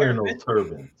is he wearing those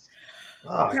turbans?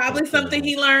 Probably something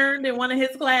he learned in one of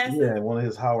his classes. Yeah, in one of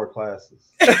his Howard classes.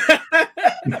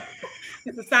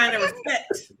 It's a sign of respect.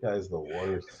 This guy's the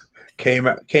worst. Came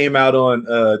out on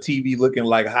TV looking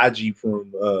like Haji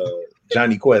from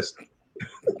Johnny Quest.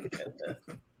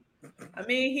 I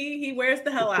mean, he wears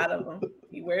the hell out of them.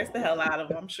 He wears the hell out of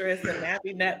them. I'm sure it's a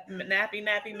nappy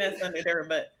mess under there,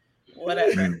 but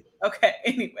whatever. Okay,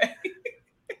 anyway.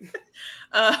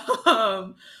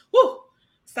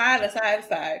 Side.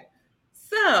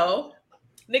 So,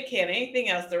 Nick Cannon, anything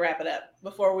else to wrap it up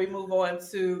before we move on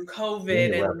to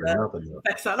COVID and the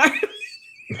effects on our...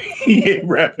 He ain't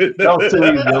wrapping that was too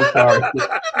easy. I'm sorry.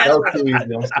 That was too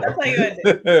easy. I'm sorry. I'll tell you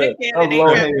what. Nick Cannon ain't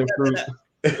low-hanging fruit.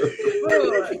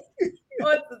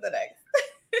 What's the next?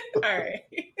 All right.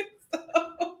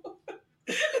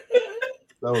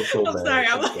 That was so I'm bad. sorry.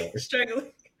 I'm like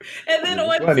struggling. And then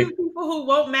on funny. 2 people who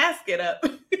won't mask it up,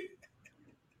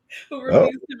 who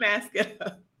refuse to mask it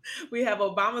up. We have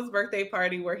Obama's birthday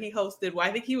party where he hosted. Well,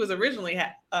 I think he was originally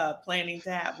planning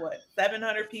to have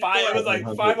 700 people. It was like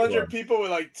 500 yeah. people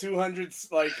with like 200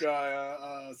 like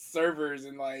servers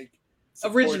and like.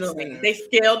 Originally, they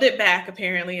scaled it back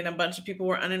apparently, and a bunch of people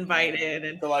were uninvited,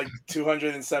 and to like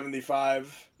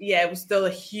 275. Yeah, it was still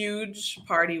a huge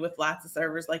party with lots of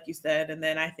servers, like you said. And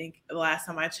then I think the last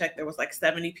time I checked, there was like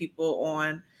 70 people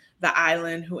on the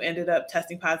island who ended up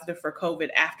testing positive for COVID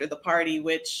after the party,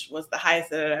 which was the highest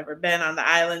that had ever been on the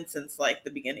island since like the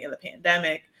beginning of the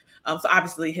pandemic. So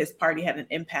obviously his party had an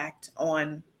impact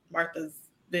on Martha's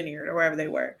Vineyard or wherever they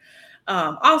were.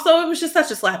 Also, it was just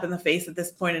such a slap in the face at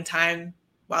this point in time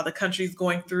while the country's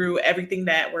going through everything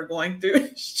that we're going through.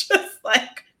 It's just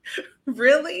like,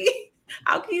 really?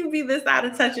 How can you be this out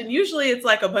of touch? And usually it's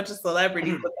like a bunch of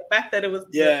celebrities, but the fact that it was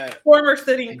the former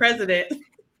sitting president,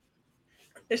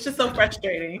 it's just so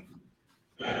frustrating.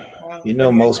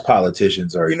 Most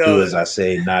politicians are do as I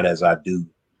say, not as I do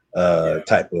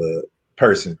type of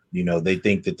person. They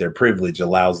think that their privilege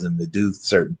allows them to do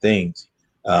certain things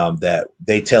that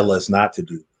they tell us not to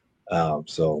do.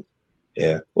 So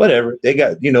yeah, whatever. They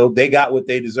got what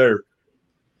they deserve.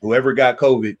 Whoever got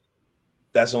COVID,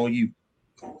 that's on you.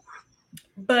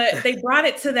 But they brought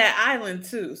it to that island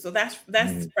too. So that's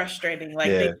frustrating. Like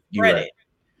they spread it.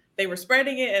 They were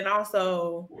spreading it, and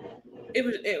also it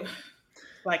was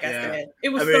like I said, it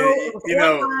was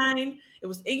online, it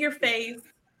was in your face.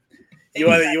 You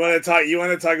want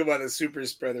to talk about a super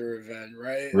spreader event,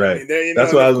 right? Right.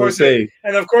 That's what I was going to say.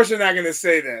 And of course, they're not going to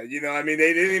say that.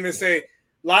 They didn't even say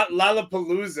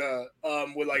Lollapalooza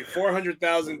with like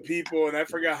 400,000 people, and I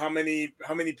forgot how many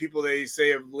people they say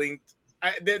have linked.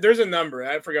 There's a number.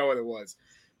 I forgot what it was,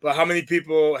 but how many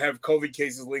people have COVID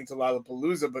cases linked to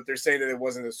Lollapalooza? But they're saying that it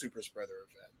wasn't a super spreader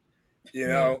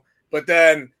event. But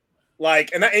then,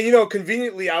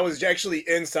 conveniently, I was actually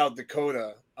in South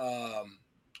Dakota.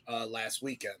 Last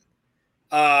weekend,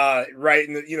 right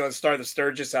in the start of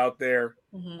Sturgis out there.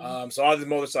 Mm-hmm. So all the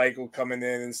motorcycle coming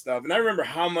in and stuff, and I remember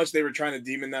how much they were trying to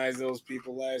demonize those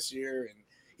people last year, and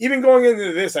even going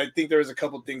into this, I think there was a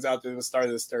couple things out there at the start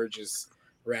of the Sturgis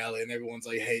rally, and everyone's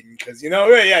like hating because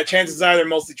chances are they're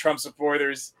mostly Trump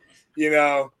supporters,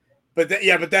 but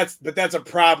that's a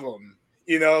problem,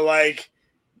 and I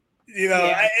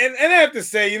have to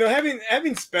say,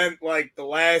 having spent like the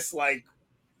last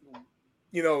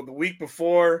the week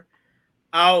before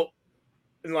out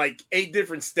in like 8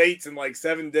 different states in like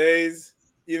 7 days,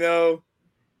 this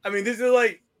is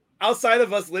like outside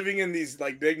of us living in these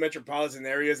like big metropolitan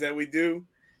areas that we do,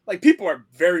 like people are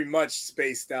very much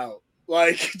spaced out,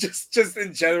 like just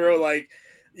in general, like,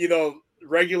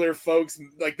 regular folks,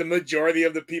 like the majority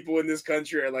of the people in this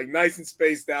country are like nice and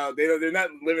spaced out. They're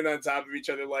not living on top of each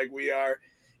other like we are.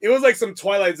 It was like some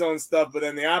Twilight Zone stuff, but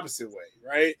in the opposite way,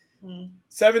 right?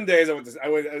 7 days, I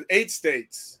went 8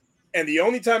 states, and the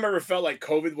only time I ever felt like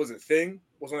COVID was a thing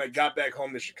was when I got back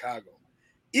home to Chicago.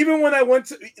 Even when I went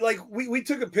to we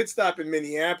took a pit stop in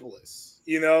Minneapolis,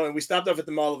 and we stopped off at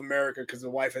the Mall of America because the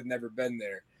wife had never been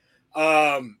there.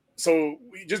 So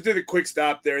we just did a quick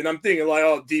stop there, and I'm thinking like,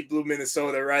 oh, deep blue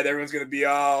Minnesota, right? Everyone's gonna be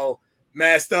all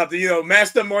masked up,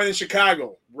 masked up more than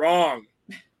Chicago. Wrong.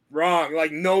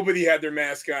 Like nobody had their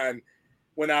mask on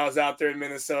when I was out there in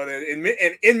Minnesota and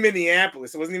in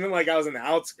Minneapolis. It wasn't even like I was in the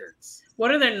outskirts. What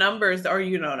are their numbers? Or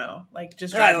you don't know? Like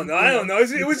just I don't know.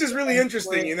 It was just really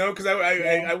interesting, because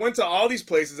I went to all these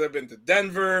places. I've been to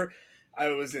Denver. I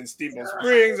was in Steamboat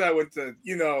Springs. I went to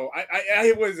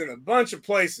I was in a bunch of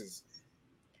places,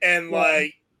 and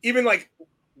like even like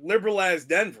liberal as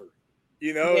Denver.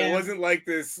 It wasn't like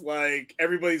this, like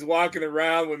everybody's walking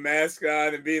around with masks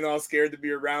on and being all scared to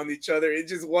be around each other. It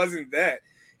just wasn't that.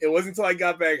 It wasn't until I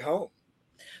got back home.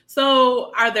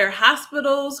 So are there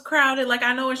hospitals crowded? Like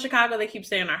I know in Chicago, they keep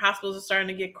saying our hospitals are starting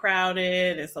to get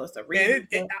crowded. And so it's a reason.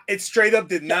 It straight up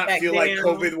did not feel like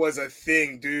COVID was a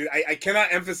thing, dude. I cannot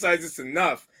emphasize this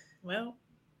enough. Well,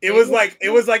 it was like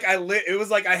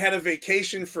I had a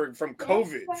vacation from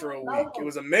COVID for a week. It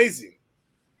was amazing.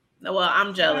 Well,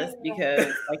 I'm jealous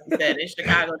because, like you said, in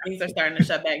Chicago, things are starting to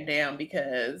shut back down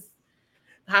because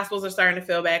hospitals are starting to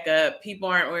fill back up. People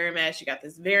aren't wearing masks. You got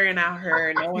this variant out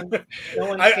here. No one cares.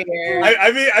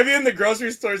 I mean, in the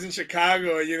grocery stores in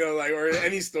Chicago, or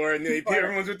any store, and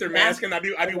everyone's with their mask, and I'd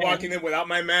be walking in without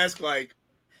my mask. Like,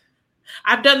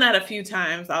 I've done that a few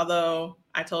times, although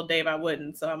I told Dave I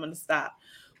wouldn't, so I'm going to stop.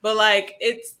 But like,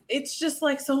 it's just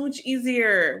like so much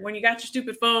easier when you got your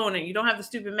stupid phone and you don't have the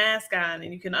stupid mask on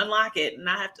and you can unlock it and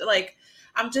not have to like.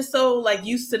 I'm just so like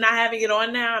used to not having it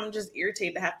on now. I'm just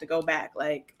irritated to have to go back.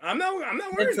 Like I'm not wearing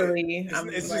mentally, it. I'm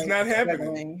It's like, just not happening.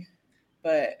 struggling.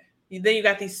 But then you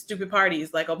got these stupid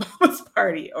parties like Obama's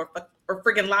party or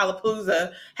freaking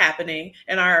Lollapalooza happening,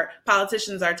 and our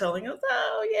politicians are telling us,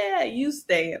 "Oh yeah, you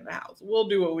stay in the house. We'll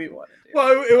do what we want to do."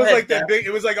 Well, it was ahead, like that Jeff. big.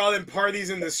 It was like all them parties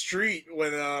in the street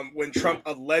when Trump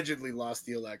allegedly lost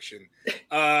the election.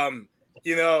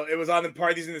 You know, it was all the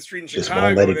parties in the street in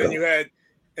Chicago, and then you had,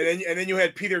 and then you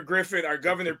had Peter Griffin, our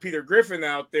governor Peter Griffin,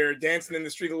 out there dancing in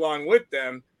the street along with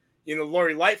them. You know,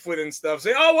 Lori Lightfoot and stuff.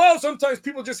 Say, oh well, sometimes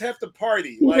people just have to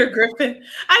party. Peter Griffin.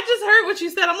 I just heard what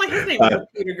you said. I'm like, his name is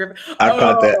Peter Griffin. I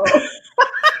caught that.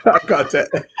 I caught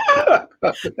that.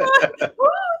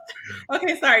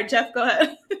 Okay, sorry, Jeff. Go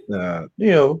ahead.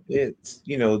 You know, it's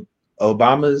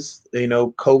Obama's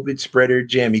COVID spreader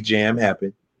jammy jam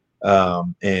happened,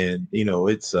 and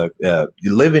it's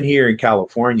living here in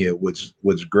California.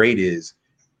 What's great is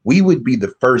we would be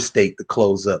the first state to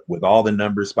close up with all the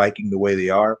numbers spiking the way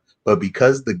they are. But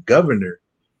because the governor,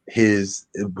 he's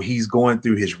going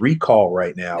through his recall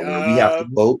right now, where we have to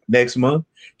vote next month,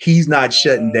 he's not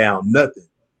shutting down nothing.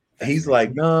 He's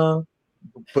like, no,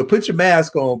 but put your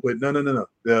mask on. But no.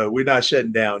 We're not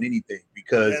shutting down anything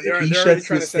because if he shuts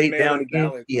the state down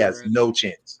again, he has no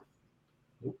chance.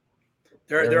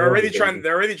 They're already trying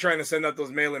to send out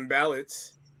those mail-in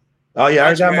ballots. Oh yeah,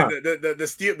 I got mine.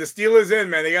 The steal is in,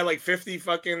 man. They got like 50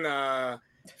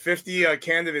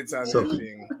 candidates on this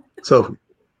thing. So,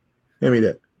 hand me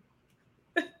that.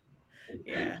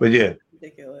 Yeah. But yeah,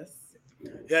 ridiculous.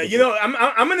 Yeah,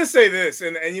 I'm gonna say this,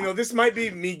 and this might be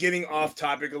me getting off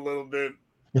topic a little bit,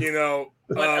 but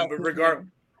with regards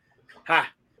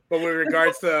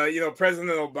to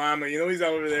President Obama, he's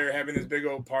out over there having this big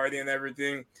old party and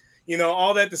everything,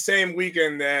 all that the same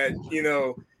weekend that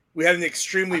we had an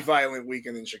extremely violent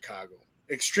weekend in Chicago.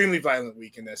 Extremely violent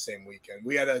weekend that same weekend.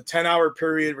 We had a 10-hour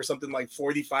period where something like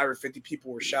 45 or 50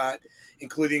 people were shot,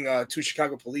 including 2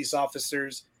 Chicago police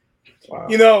officers. Wow.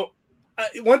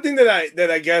 One thing that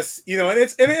I guess, and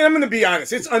I'm going to be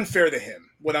honest, it's unfair to him,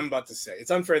 what I'm about to say.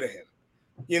 It's unfair to him,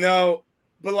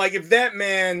 but like if that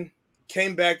man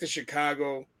came back to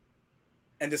Chicago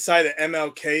and decided to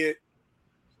MLK it,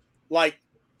 like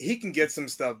he can get some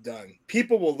stuff done.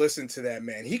 People will listen to that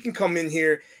man. He can come in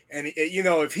here and,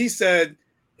 if he said,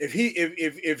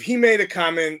 if he made a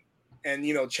comment and,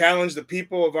 challenged the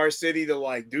people of our city to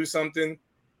like do something,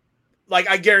 like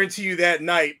I guarantee you that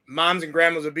night, moms and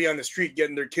grandmas would be on the street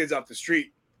getting their kids off the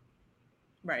street.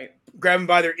 Right. Grabbing them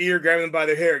by their ear, grabbing them by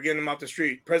their hair, getting them off the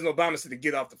street. President Obama said to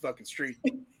get off the fucking street.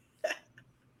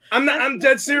 I'm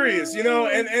dead serious, and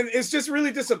it's just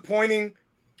really disappointing.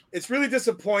 It's really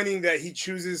disappointing that he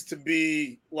chooses to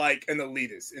be like an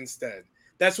elitist instead.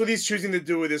 That's what he's choosing to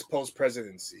do with his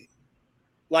post-presidency.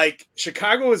 Like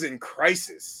Chicago is in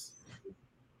crisis.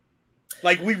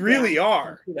 Like we really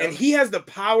are. And he has the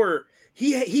power.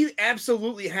 He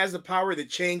absolutely has the power to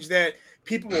change that.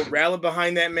 People will rally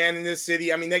behind that man in this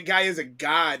city. I mean, that guy is a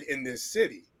god in this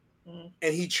city. Mm-hmm.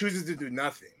 And he chooses to do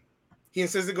nothing. He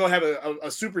insists to go have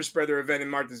a super spreader event in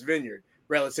Martha's Vineyard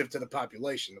relative to the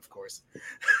population, of course.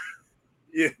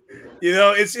 Yeah,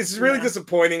 it's really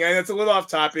disappointing, and it's a little off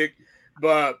topic,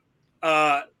 but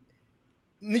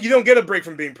you don't get a break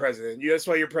from being president. That's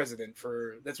why you're president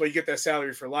that's why you get that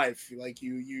salary for life. Like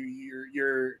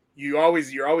you're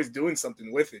always doing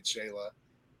something with it, Shayla.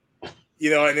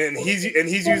 And he's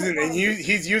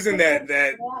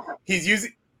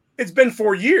using it's been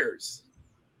 4 years.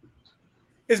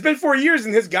 It's been 4 years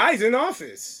and his guy's in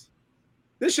office.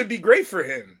 This should be great for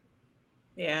him.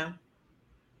 Yeah.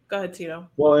 Go ahead, Tito.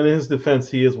 Well, in his defense,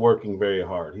 he is working very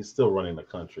hard. He's still running the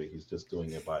country. He's just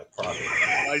doing it by proxy.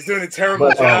 He's doing a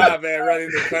terrible job, man, running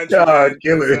the country.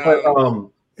 But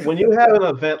when you have an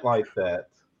event like that,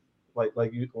 like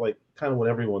kind of what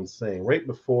everyone's saying, right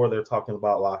before they're talking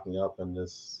about locking up and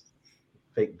this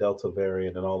fake Delta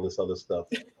variant and all this other stuff,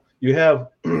 you have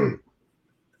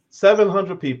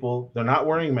 700 people. They're not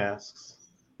wearing masks.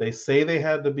 They say they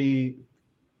had to be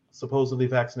supposedly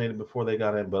vaccinated before they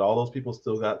got in, but all those people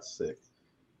still got sick.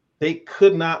 They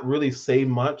could not really say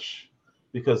much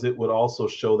because it would also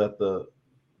show that the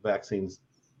vaccines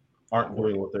aren't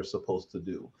doing what they're supposed to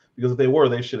do. Because if they were,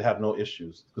 they should have no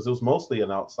issues because it was mostly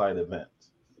an outside event.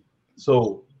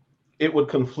 So it would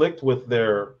conflict with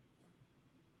the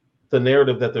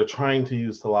narrative that they're trying to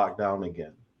use to lock down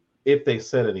again, if they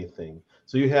said anything.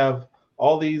 So you have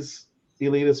all these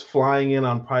elitists flying in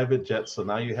on private jets, so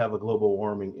now you have a global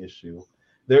warming issue.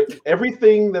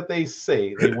 Everything that they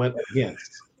say they went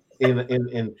against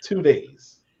in 2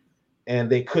 days, and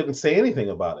they couldn't say anything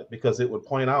about it because it would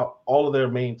point out all of their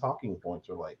main talking points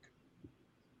are like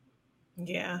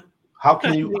Yeah. How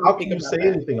can you say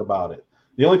anything about it?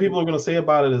 The only people who are going to say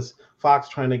about it is Fox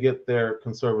trying to get their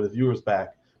conservative viewers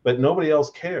back, but nobody else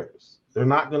cares. They're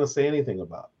not going to say anything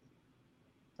about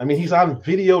it. I mean, he's on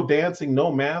video dancing,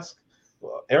 no mask.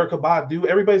 Erykah Badu,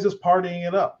 everybody's just partying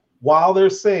it up while they're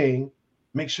saying,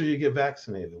 make sure you get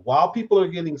vaccinated. While people are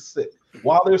getting sick,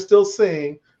 while they're still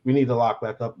saying we need to lock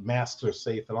back up, masks are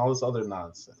safe, and all this other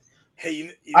nonsense.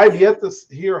 Hey, I've yet to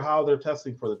hear how they're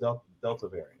testing for the Delta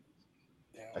variant.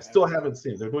 I still haven't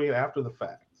seen it. They're doing it after the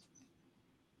fact.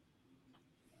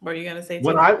 What are you gonna say?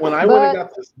 When I went and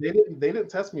got this, they didn't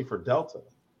test me for Delta.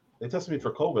 They tested me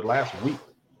for COVID last week.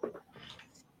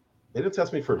 They didn't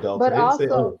test me for Delta. They didn't say,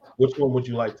 "Oh, which one would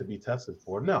you like to be tested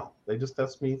for?" No, they just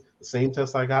test me the same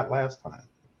test I got last time.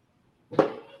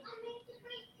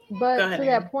 But to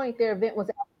that point, their event was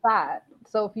outside.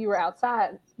 So if you were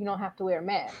outside, you don't have to wear a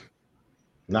mask.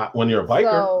 Not when you're a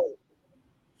biker. So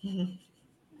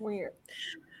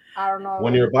I don't know.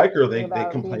 When you're a biker, they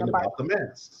complain about the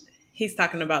masks. He's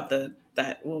talking about the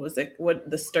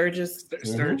Sturgis?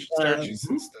 Sturgis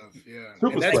and stuff. Yeah.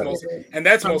 And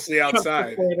that's mostly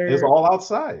outside. It's all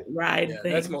outside. Right. Yeah,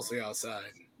 that's mostly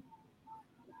outside.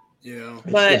 You know,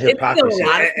 but it's still a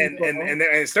lot of people.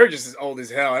 And Sturgis is old as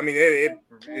hell. I mean,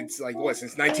 it's like what,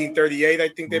 since 1938? I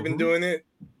think they've been doing it.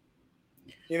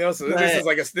 You know, so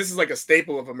this is like a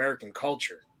staple of American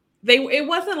culture. It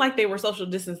wasn't like they were social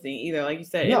distancing either. Like you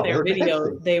said, in their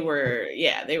video, they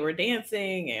were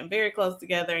dancing and very close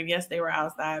together. And yes, they were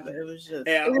outside, but it was just.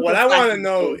 Yeah, what I want to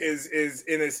know is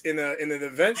in an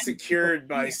event secured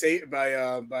by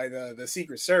the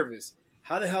Secret Service,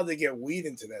 how the hell they get weed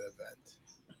into that event?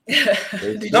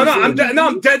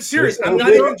 I'm dead serious. I'm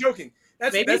not even joking.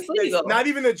 That's not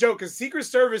even a joke, because Secret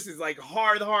Service is like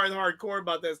hardcore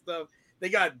about that stuff. They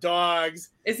got dogs.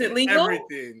 Is it legal?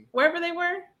 Everything. Wherever they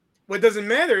were? Well, it doesn't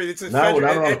matter. It's a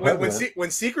federal.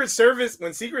 When Secret Service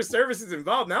is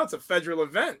involved, now it's a federal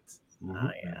event. Oh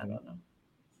yeah, I don't know.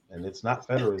 And it's not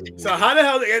federal. So how the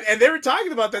hell? And they were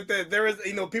talking about that there was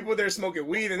people there smoking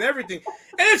weed and everything,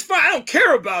 and it's fine. I don't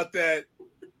care about that.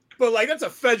 But like, that's a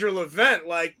federal event.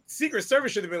 Like, Secret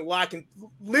Service should have been locking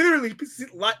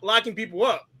people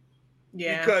up.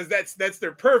 Yeah, because that's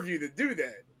their purview to do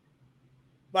that.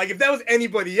 Like, if that was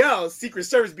anybody else, Secret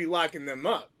Service be locking them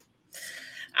up.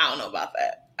 I don't know about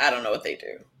that. I don't know what they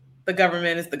do. The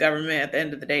government is the government at the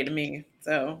end of the day to me.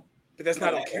 So, but that's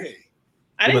not okay.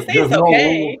 I didn't say it's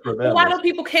okay. But why don't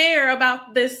people care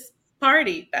about this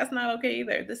party? That's not okay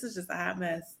either. This is just a hot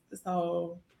mess. This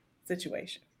whole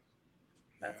situation.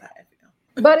 That's how I feel.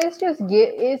 But it's just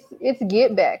it's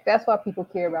get back. That's why people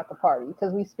care about the party,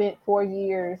 because we spent 4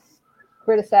 years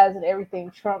criticizing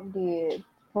everything Trump did,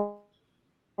 from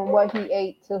what he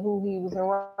ate to who he was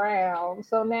around.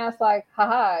 So now it's like,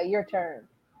 haha, your turn.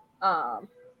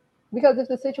 Because if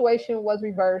the situation was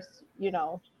reversed,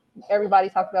 everybody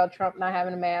talked about Trump not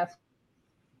having a mask.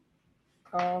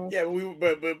 But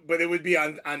it would be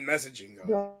on messaging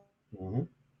though.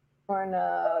 During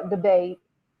a debate.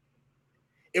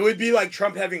 It would be like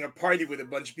Trump having a party with a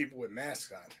bunch of people with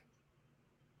masks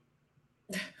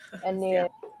on. And then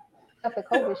got the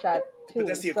COVID shot too.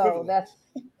 That's the equivalent. So that's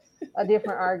a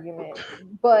different argument.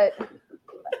 But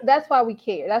that's why we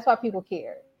care. That's why people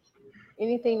care.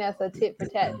 Anything that's a tit for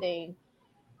tat thing,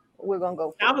 we're gonna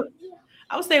go for.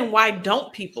 I was saying, why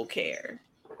don't people care?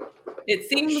 It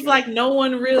seems like no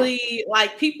one really,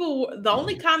 like, people, the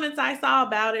only comments I saw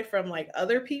about it from like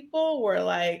other people were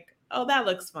like, oh, that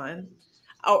looks fun.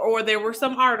 Or there were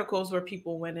some articles where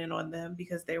people went in on them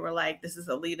because they were like, this is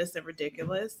elitist and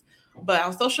ridiculous. But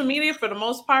on social media, for the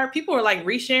most part, people were like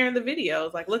resharing the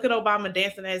videos. Like, look at Obama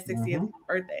dancing at his 60th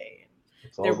birthday.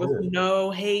 There was no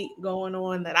hate going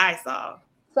on that I saw.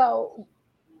 So,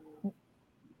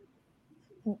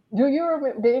 do you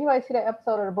remember, did anybody see that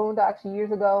episode of the Boondocks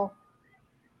years ago?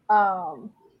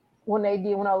 When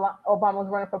Obama was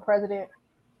running for president?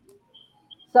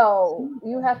 So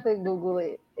you have to Google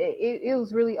it. It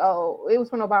was really old. It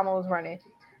was when Obama was running.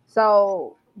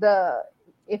 So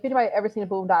if anybody ever seen the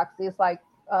Boondocks, it's like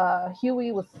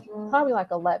Huey was probably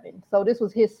like 11. So this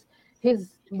was his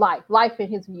life in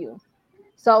his view.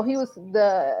 So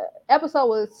the episode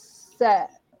was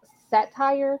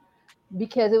satire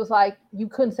because it was like you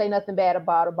couldn't say nothing bad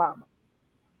about Obama.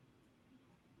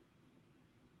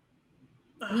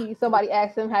 Somebody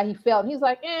asked him how he felt, and he's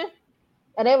like, eh.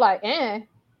 And they're like, eh.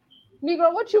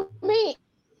 Negro, what you mean?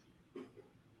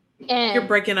 And you're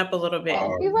breaking up a little bit.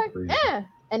 He's like, eh.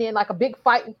 And then like a big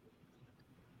fight.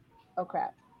 Oh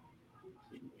crap.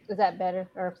 Is that better,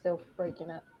 or I'm still breaking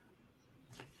up?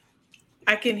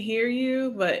 I can hear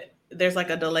you, but there's like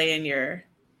a delay in your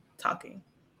talking.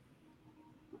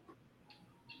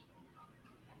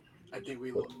 think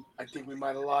we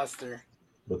might have lost her.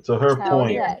 But to her How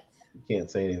point, that? you can't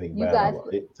say anything You bad guys-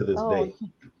 about it to this Oh, day.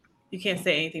 You can't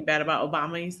say anything bad about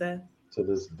Obama, you said? To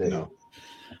this day. No.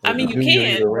 I mean, you Junior,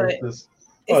 can, you're but racist.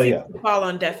 it Oh seems yeah. to fall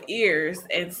on deaf ears.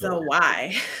 And so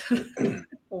why?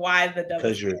 Why the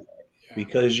double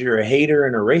Because you're a hater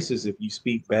and a racist if you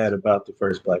speak bad about the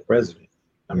first black president.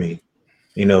 I mean,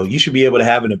 you should be able to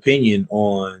have an opinion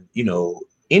on,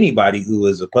 anybody who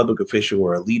is a public official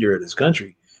or a leader of this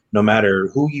country, no matter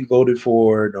who you voted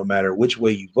for, no matter which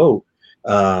way you vote.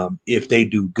 If they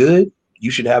do good,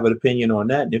 you should have an opinion on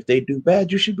that. And if they do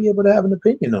bad, you should be able to have an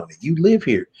opinion on it. You live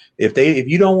here. If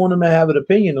you don't want them to have an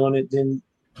opinion on it, then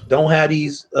don't have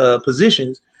these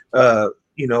positions,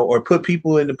 or put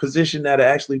people in the position that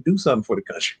actually do something for the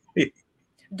country.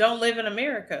 Don't live in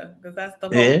America, because that's the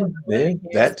whole Yeah, point of living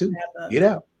here, that is to too. have Get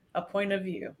out. a point of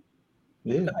view.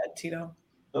 Yeah. Go ahead, Tito.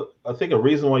 I think a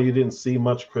reason why you didn't see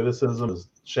much criticism is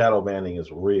shadow banning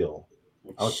is real.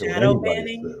 I don't care what Shadow anybody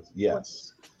banning? says.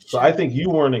 Yes. So I think you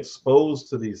weren't exposed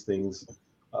to these things,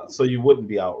 so you wouldn't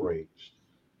be outraged.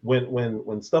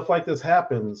 When stuff like this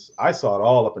happens, I saw it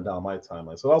all up and down my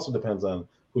timeline. So it also depends on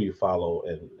who you follow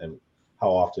and how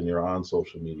often you're on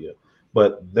social media.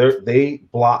 But they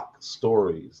block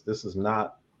stories. This is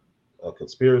not a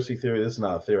conspiracy theory. This is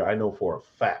not a theory. I know for a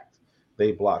fact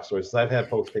they block stories. I've had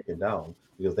posts taken down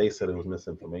because they said it was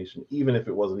misinformation, even if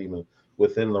it wasn't even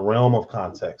within the realm of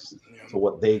context to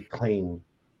what they claim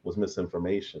was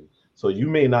misinformation. So you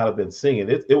may not have been seeing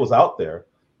it. It was out there,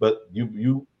 but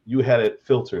you had it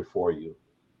filtered for you.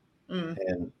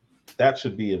 And that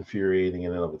should be infuriating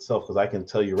in and of itself, because I can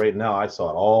tell you right now, I saw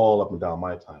it all up and down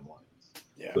my timelines.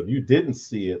 Yeah. So if you didn't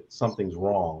see it, something's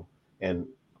wrong. And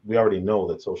we already know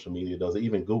that social media does it.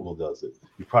 Even Google does it.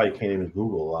 You probably can't even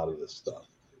Google a lot of this stuff.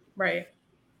 Right.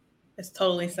 It's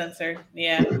totally censored.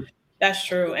 Yeah, that's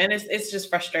true. And it's just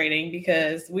frustrating,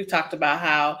 because we've talked about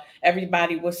how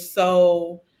everybody was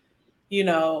so, it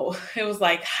was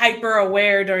like hyper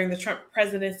aware during the Trump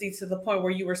presidency, to the point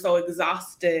where you were so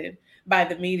exhausted by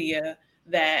the media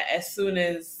that as soon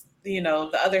as, the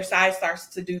other side starts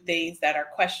to do things that are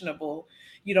questionable,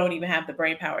 you don't even have the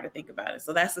brain power to think about it.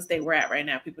 So that's the state we're at right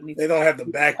now. People need. They don't have the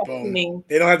backbone.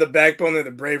 They don't have the backbone and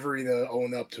the bravery to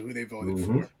own up to who they voted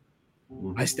for.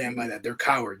 I stand by that. They're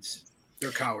cowards.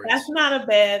 They're cowards. That's not a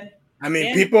bad. I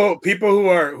mean, people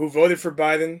who voted for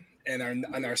Biden and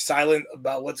are silent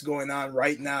about what's going on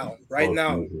right now.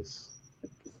 Jesus.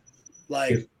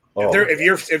 Like,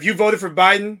 if you voted for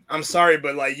Biden, I'm sorry,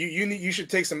 but like you should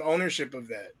take some ownership of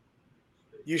that.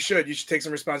 You should take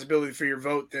some responsibility for your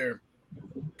vote there,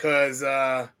 because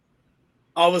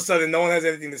all of a sudden no one has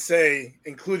anything to say,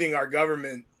 including our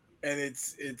government. And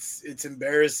it's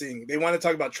embarrassing. They want to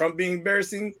talk about Trump being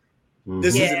embarrassing.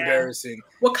 This is embarrassing.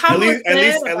 What Kamala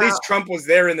at least Trump was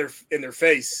there in their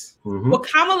face. What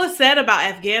Kamala said about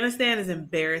Afghanistan is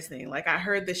embarrassing. Like, I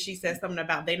heard that she said something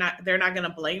about they're not going to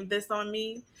blame this on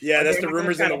me. Yeah, that's the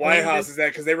rumors in the White House, is that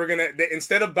because they were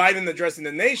instead of Biden addressing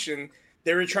the nation,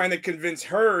 they were trying to convince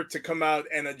her to come out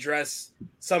and address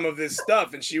some of this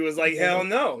stuff, and she was like, "Hell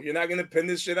no, you're not going to pin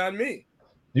this shit on me."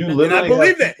 And I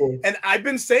believe that. And I've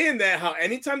been saying that, how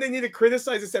anytime they need to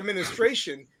criticize this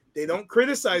administration, they don't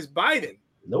criticize Biden.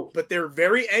 Nope. But they're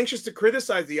very anxious to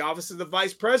criticize the office of the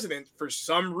vice president for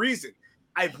some reason.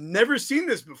 I've never seen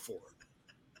this before.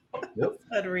 Yep.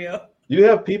 Unreal. You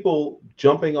have people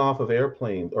jumping off of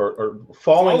airplanes or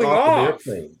falling off of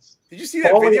airplanes. Did you see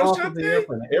that video shot there?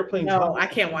 The airplane. No, I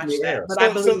can't watch that, but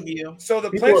I believe you. So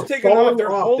the plane's taking off, they're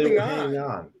holding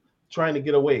on, trying to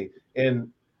get away.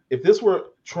 And if this were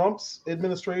Trump's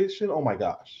administration, oh my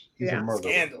gosh, he's a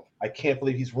murderer. Scandal. I can't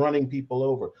believe he's running people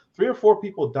over. 3 or 4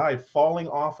 people died falling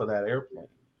off of that airplane.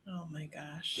 Oh my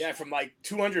gosh. Yeah, from like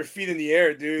 200 feet in the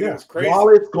air, dude. Yeah. It was crazy. While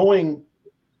it's going.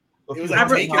 It was I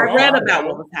read about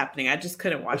what was happening. I just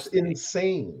couldn't watch it.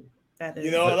 Insane. That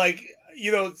is,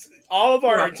 all of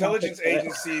our intelligence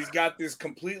agencies got this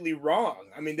completely wrong.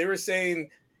 I mean, they were saying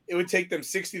it would take them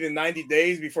 60 to 90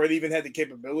 days before they even had the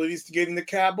capabilities to get into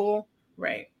Kabul.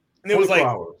 Right. And it was like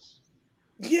hours.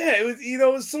 Yeah, it was,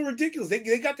 it was so ridiculous.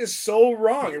 They got this so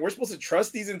wrong, and we're supposed to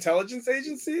trust these intelligence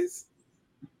agencies?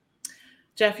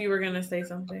 Jeff, you were going to say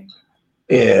something?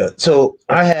 Yeah, so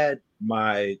I had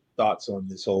my thoughts on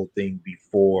this whole thing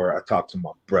before I talked to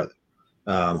my brother,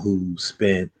 who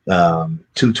spent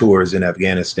 2 tours in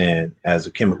Afghanistan as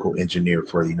a chemical engineer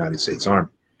for the United States Army.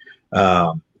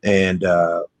 And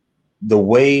the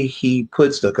way he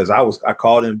puts stuff, because I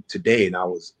called him today and I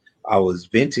was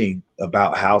venting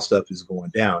about how stuff is going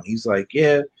down. He's like,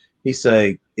 yeah, he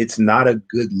said, it's not a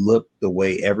good look the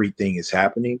way everything is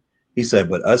happening. He said,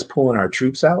 but us pulling our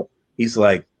troops out, he's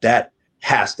like, that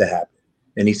has to happen.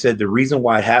 And he said the reason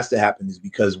why it has to happen is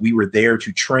because we were there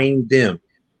to train them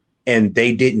and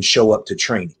they didn't show up to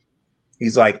training.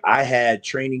 He's like, I had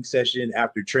training session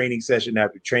after training session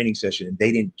after training session, and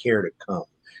they didn't care to come.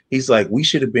 He's like, we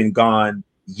should have been gone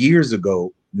years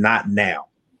ago, not now,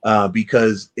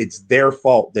 because it's their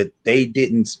fault that they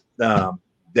didn't,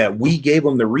 that we gave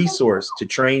them the resource to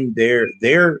train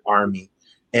their army,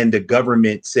 and the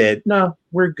government said, no,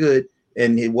 we're good.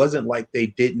 And it wasn't like they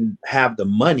didn't have the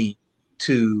money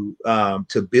to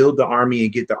build the army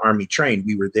and get the army trained.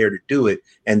 We were there to do it,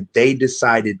 and they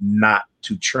decided not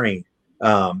to train.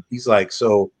 He's like,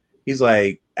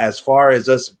 as far as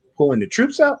us pulling the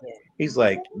troops out, he's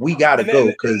like, we gotta go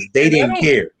because they didn't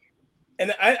care.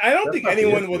 And I don't think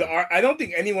anyone would. I don't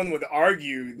think anyone would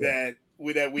argue that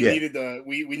we needed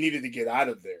to get out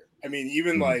of there. I mean,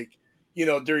 even like, you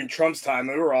know, during Trump's time,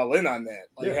 we were all in on that.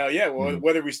 Like, hell yeah, well,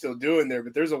 what are we still doing there?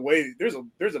 But there's a way. There's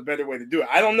a better way to do it.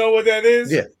 I don't know what that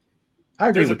is. Yeah, I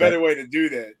agree. There's a better way to do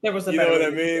that. There was a you better know way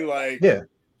what I mean? Like,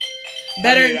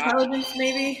 better intelligence,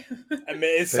 maybe. I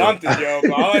mean, it's something, yo.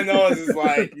 But all I know is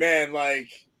like, man, like,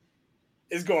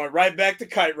 it's going right back to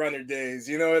Kite Runner days.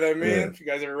 You know what I mean? Yeah. If you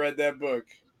guys ever read that book.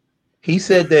 He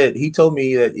said that he told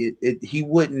me that he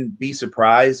wouldn't be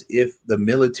surprised if the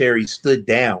military stood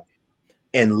down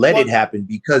and let it happen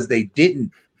because they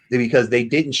didn't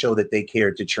show that they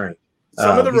cared to train.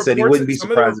 Some of the reports, said he wouldn't be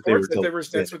surprised if they were told.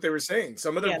 That's what they were saying.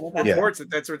 Some of the reports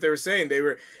that's what they were saying. They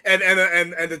were and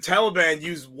the Taliban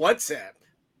used WhatsApp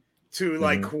to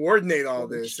like coordinate all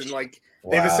this, and like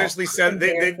they've essentially said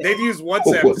they've used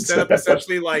WhatsApp to set up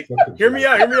essentially like hear me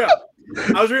out.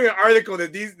 I was reading an article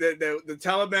that the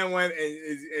Taliban went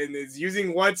and is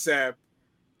using WhatsApp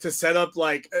to set up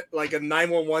like a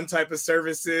 911 type of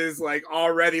services like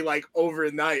already like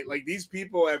overnight. Like these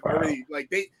people have already like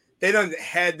they done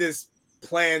had this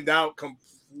planned out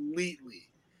completely.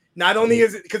 Not only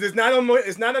is it because it's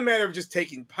not a matter of just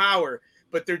taking power,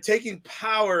 but they're taking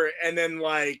power and then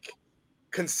like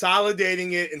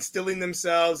consolidating it, instilling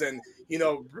themselves, and you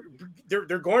know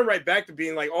they're going right back to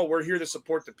being like, oh, we're here to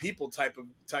support the people type of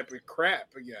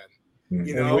crap again.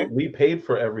 You know, we paid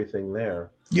for everything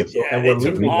there. Yep. Yeah, and they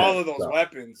took all of those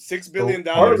weapons. $6 billion.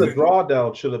 Part of the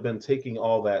drawdown should have been taking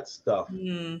all that stuff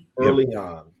early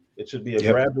on. It should be a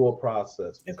gradual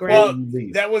process. Well,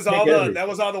 that was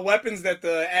all the weapons that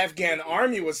the Afghan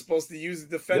army was supposed to use to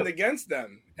defend against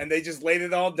them, and they just laid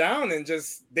it all down and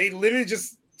they literally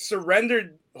just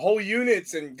surrendered whole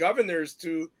units and governors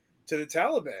to the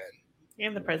Taliban.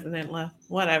 And the president left.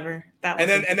 Whatever. That was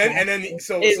and then it's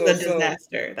a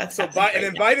disaster. That's so.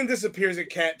 Biden disappears to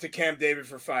Camp David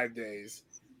for 5 days.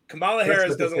 Kamala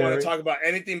Harris doesn't want to talk about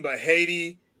anything but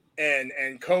Haiti and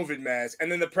COVID masks.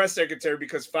 And then the press secretary,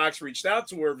 because Fox reached out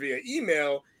to her via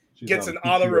email, gets an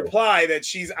auto reply that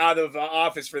she's out of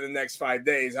office for the next 5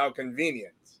 days. How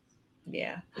convenient.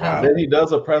 Yeah. Then he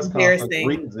does a press conference,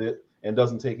 reads it, and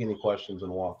doesn't take any questions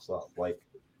and walks off. Like,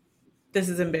 this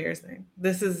is embarrassing.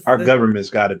 Our government's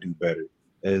got to do better.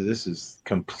 This is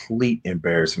complete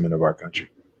embarrassment of our country.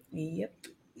 Yep.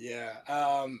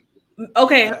 Yeah.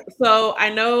 Okay, so I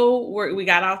know we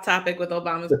got off topic with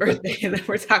Obama's birthday, and then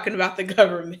we're talking about the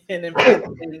government and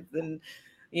presidents and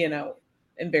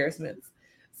embarrassments.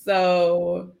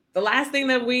 So the last thing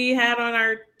that we had on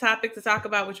our topic to talk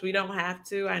about, which we don't have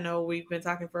to, I know we've been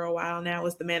talking for a while now,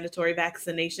 is the mandatory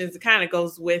vaccinations. It kind of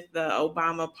goes with the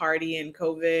Obama party and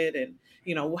COVID. And,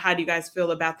 how do you guys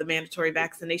feel about the mandatory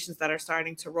vaccinations that are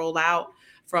starting to roll out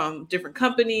from different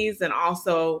companies? And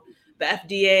also the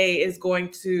FDA is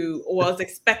is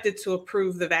expected to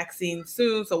approve the vaccine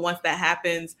soon. So once that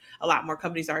happens, a lot more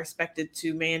companies are expected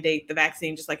to mandate the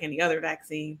vaccine, just like any other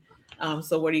vaccine.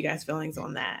 So what are you guys' feelings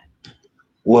on that?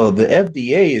 Well, the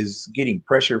FDA is getting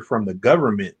pressure from the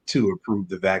government to approve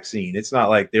the vaccine. It's not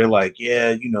like they're like,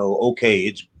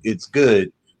 okay, it's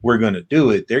good, we're going to do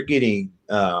it. They're getting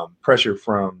pressure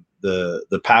from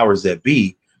the powers that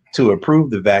be to approve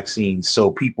the vaccine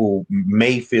so people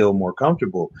may feel more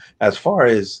comfortable. As far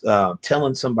as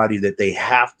telling somebody that they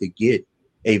have to get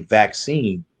a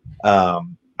vaccine,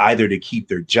 either to keep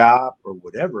their job or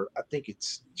whatever, I think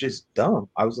it's just dumb.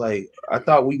 I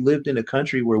thought we lived in a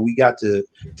country where we got to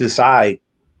decide,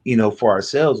 for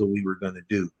ourselves what we were going to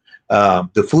do.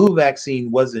 The flu vaccine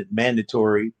wasn't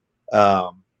mandatory,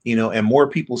 and more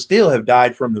people still have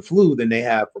died from the flu than they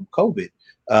have from COVID.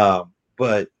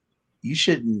 But you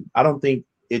shouldn't, I don't think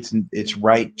it's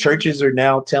right. Churches are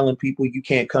now telling people you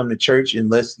can't come to church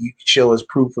unless you show us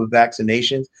proof of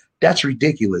vaccinations. That's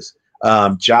ridiculous.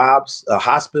 Jobs,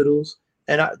 hospitals,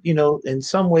 and in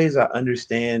some ways I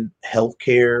understand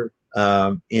healthcare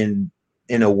in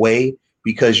a way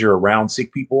because you're around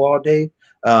sick people all day.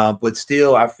 But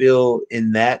still, I feel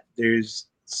in that there's,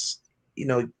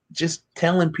 just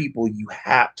telling people you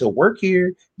have to work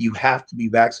here, you have to be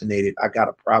vaccinated. I got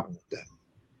a problem with that.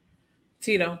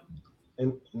 Tito.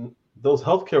 And those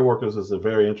healthcare workers is a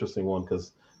very interesting one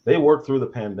because they worked through the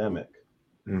pandemic.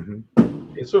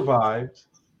 Mm-hmm. They survived.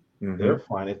 Mm-hmm. They're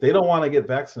fine. If they don't want to get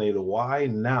vaccinated, why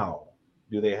now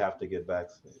do they have to get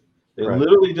vaccinated? They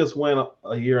literally just went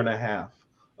a year and a half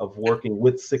of working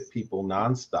with sick people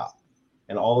nonstop.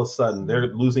 And all of a sudden they're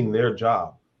losing their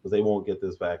job because they won't get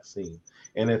this vaccine.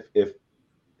 And if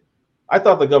I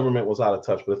thought the government was out of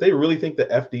touch, but if they really think the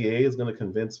FDA is going to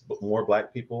convince more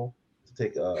Black people to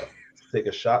take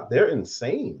a shot, they're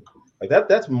insane. Like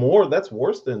that's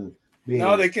worse than being.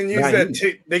 No, they can use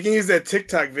naive. they can use that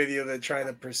TikTok video they're trying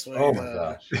to persuade. Oh my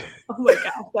gosh! Oh my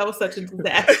gosh, that was such a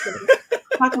disaster.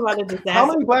 Talk about a disaster. How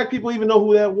many Black people even know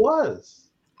who that was?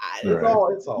 It's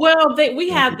all. Well, we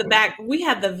had the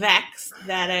Vax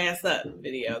That Ass Up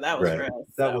video. That was for us.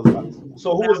 That was.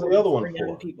 So who was the other one for?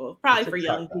 Young people, probably for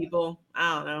young people.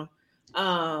 I don't know.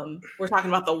 We're talking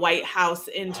about the White House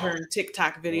intern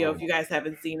TikTok video. If you guys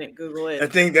haven't seen it, Google it.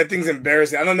 That thing's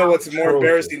embarrassing. I don't know what's more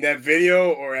embarrassing, that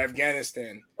video or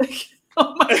Afghanistan.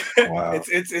 Oh my wow.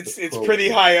 It's pretty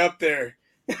high up there.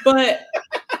 But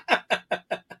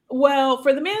well,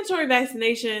 for the mandatory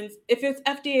vaccinations, if it's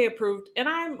FDA approved, and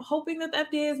I'm hoping that the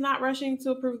FDA is not rushing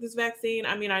to approve this vaccine.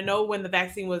 I mean, I know when the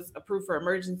vaccine was approved for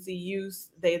emergency use,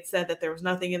 they had said that there was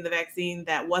nothing in the vaccine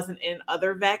that wasn't in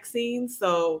other vaccines.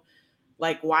 So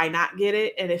like, why not get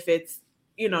it? And if it's,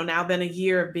 now been a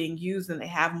year of being used and they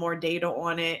have more data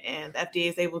on it and the FDA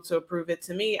is able to approve it,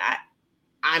 to me,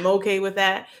 I'm okay with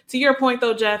that. To your point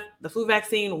though, Jeff, the flu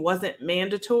vaccine wasn't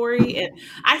mandatory. And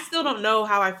I still don't know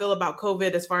how I feel about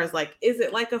COVID as far as like, is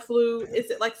it like a flu? Is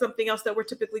it like something else that we're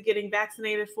typically getting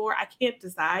vaccinated for? I can't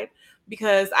decide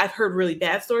because I've heard really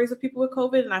bad stories of people with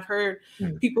COVID and I've heard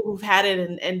people who've had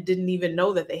it and didn't even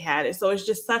know that they had it. So it's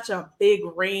just such a big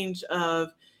range of,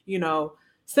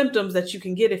 symptoms that you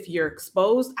can get if you're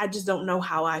exposed. I just don't know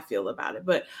how I feel about it.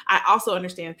 But I also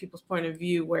understand people's point of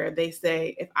view where they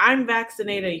say, if I'm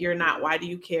vaccinated, you're not, why do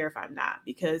you care if I'm not?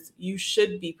 Because you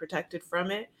should be protected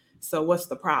from it. So what's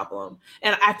the problem?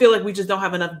 And I feel like we just don't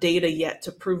have enough data yet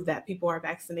to prove that people are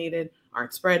vaccinated,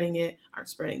 aren't spreading it, aren't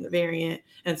spreading the variant.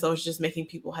 And so it's just making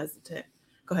people hesitant.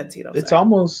 Go ahead, Tito. It's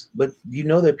almost, but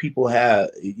that people have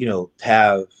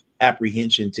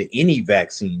apprehension to any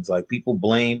vaccines. Like people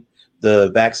blame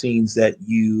the vaccines that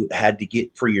you had to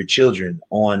get for your children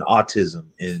on autism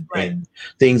and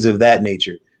things of that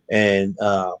nature. And,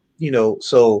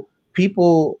 so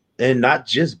people, and not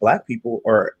just Black people,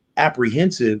 are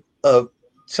apprehensive of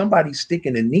somebody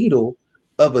sticking a needle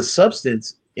of a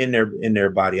substance in their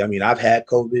body. I mean, I've had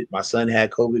COVID. My son had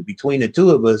COVID. Between the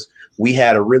two of us, we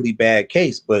had a really bad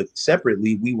case, but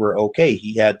separately we were okay.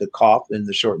 He had the cough and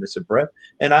the shortness of breath,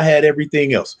 and I had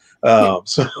everything else.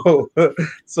 So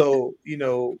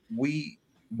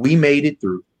we made it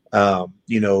through.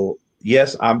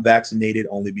 Yes, I'm vaccinated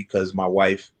only because my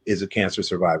wife is a cancer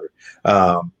survivor.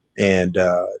 And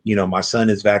my son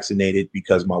is vaccinated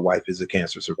because my wife is a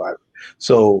cancer survivor.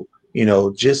 So,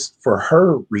 just for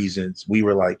her reasons, we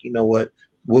were like, you know what,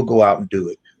 we'll go out and do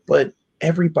it. But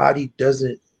everybody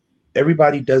doesn't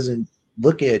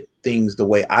look at things the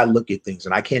way I look at things.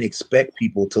 And I can't expect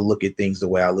people to look at things the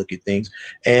way I look at things.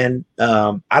 And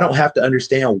I don't have to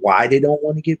understand why they don't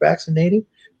want to get vaccinated,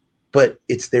 but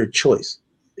it's their choice.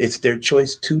 It's their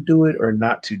choice to do it or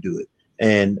not to do it.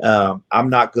 And I'm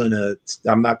not gonna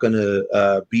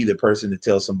be the person to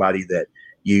tell somebody that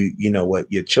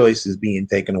your choice is being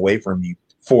taken away from you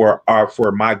for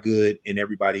my good and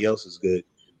everybody else's good.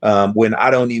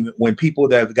 When people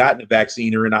that have gotten the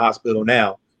vaccine are in the hospital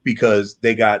now because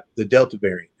they got the Delta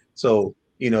variant. So,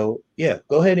 go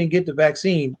ahead and get the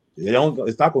vaccine.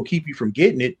 It's not going to keep you from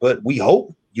getting it, but we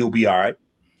hope you'll be all right.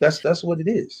 That's what it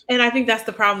is. And I think that's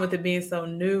the problem with it being so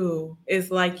new is,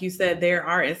 like you said, there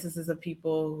are instances of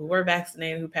people who were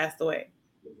vaccinated who passed away.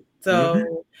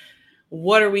 So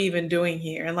what are we even doing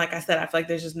here? And like I said, I feel like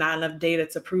there's just not enough data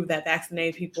to prove that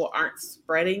vaccinated people aren't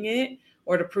spreading it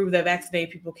or to prove that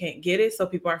vaccinated people can't get it. So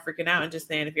people are freaking out and just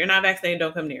saying, if you're not vaccinated,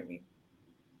 don't come near me.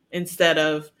 Instead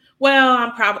of, well,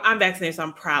 I'm vaccinated, so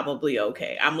I'm probably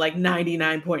okay. I'm like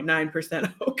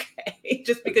 99.9% okay.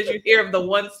 Just because you hear of the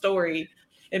one story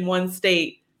in one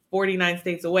state, 49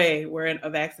 states away, where a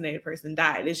vaccinated person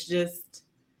died. It's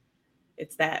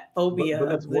that phobia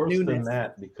but it's of the worse newness. than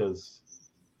that, because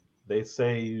they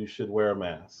say you should wear a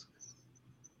mask.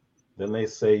 Then they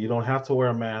say you don't have to wear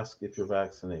a mask if you're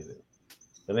vaccinated.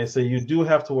 and they say you do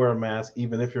have to wear a mask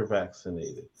even if you're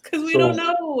vaccinated. Because we don't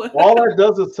know. All that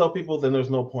does is tell people then there's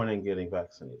no point in getting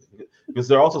vaccinated, because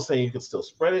they're also saying you can still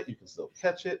spread it, you can still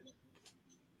catch it.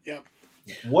 Yep.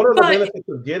 What are the benefits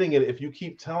of getting it if you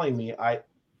keep telling me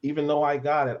even though I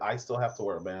got it, I still have to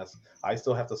wear a mask, I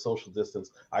still have to social distance,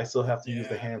 I still have to use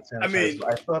the hand sanitizer,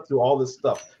 I still have to do all this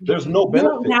stuff. There's no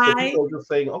benefit. So people are just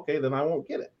saying, okay, then I won't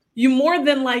get it. You more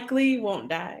than likely won't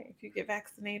die if you get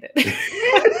vaccinated. They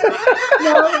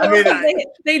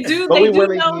do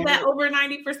know that over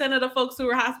 90% of the folks who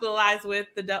were hospitalized with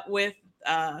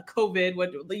COVID,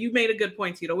 what you made a good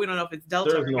point, Tito. We don't know if it's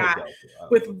Delta or not.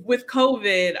 With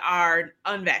COVID are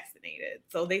unvaccinated.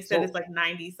 So they said it's like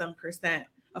 90%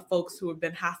 of folks who have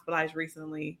been hospitalized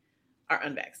recently are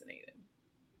unvaccinated.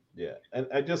 Yeah. And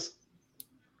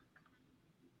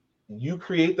you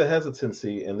create the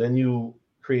hesitancy and then you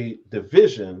create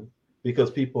division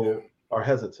because people are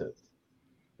hesitant.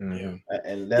 Mm-hmm.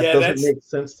 And that doesn't make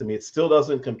sense to me. It still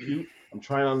doesn't compute. I'm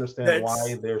trying to understand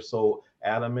why they're so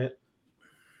adamant.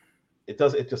 It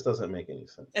just doesn't make any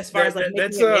sense. As far as like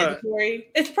making it mandatory,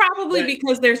 it's probably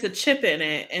because there's a chip in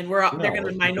it, and they're going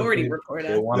to minority report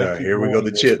us. Here we go,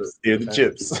 the chips. Here the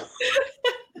chips.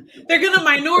 They're going to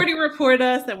minority report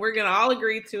us, and we're going to all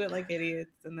agree to it like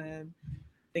idiots, and then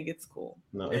think it's cool.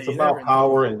 No, it's about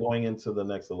power and going into the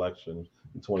next election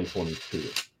in 2022.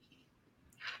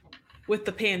 With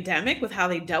the pandemic, with how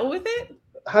they dealt with it?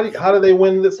 How did they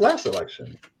win this last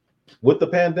election? With the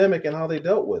pandemic and how they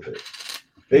dealt with it.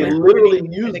 They literally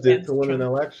used it to win an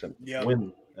election.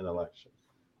 Win an election.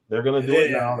 They're going to do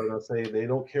it now. They're going to say they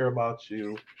don't care about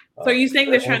you. So are you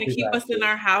saying they're trying to keep us in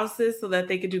our houses so that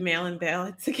they could do mail-in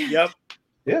ballots again? Yep.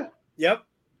 Yeah. Yep.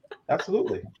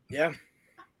 Absolutely. Yeah.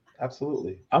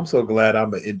 Absolutely. I'm so glad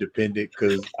I'm an independent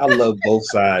because I love both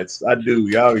sides. I do.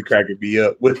 Y'all be cracking me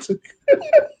up with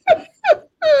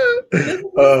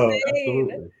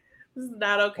absolutely. This is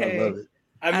not okay. I love it.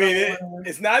 I mean,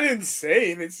 it's not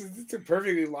insane. It's a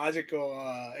perfectly logical.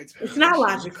 It's not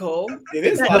logical. It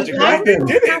is logical. They did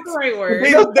it. That's the right word.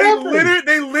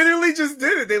 They literally just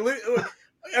did it.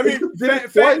 I mean,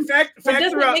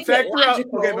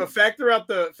 factor out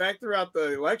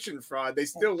the election fraud. They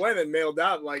still went and mailed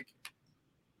out like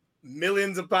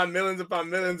millions upon millions upon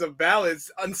millions of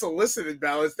ballots, unsolicited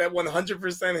ballots. That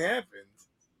 100% happened.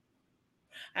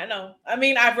 I know. I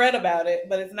mean, I've read about it,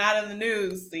 but it's not in the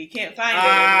news, so you can't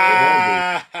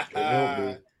find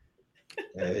it.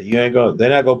 You ain't going. They're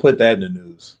not gonna put that in the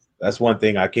news. That's one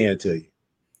thing I can tell you.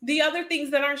 The other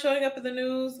things that aren't showing up in the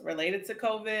news related to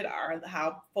COVID are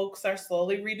how folks are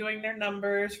slowly redoing their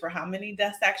numbers for how many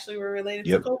deaths actually were related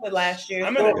to COVID last year.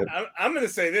 I'm gonna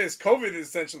say this: COVID is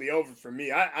essentially over for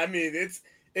me. I mean, it's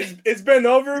been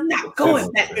over. Not going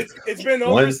back. It's been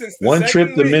over since the one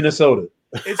trip to Minnesota.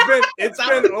 It's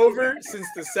been over since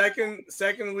the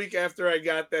second week after I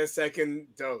got that second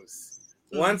dose.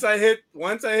 Once I hit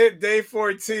day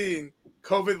 14,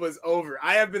 COVID was over.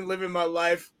 I have been living my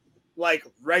life like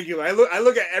regular. I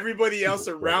look at everybody else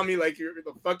around me like you're in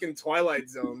the fucking Twilight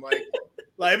Zone. Like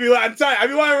I'm tired. I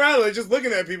be walking around like just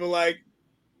looking at people like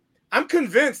I'm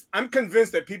convinced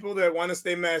that people that want to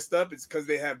stay masked up it's because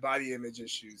they have body image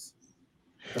issues.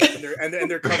 And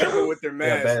they're comfortable with their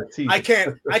mask. I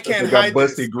can't hide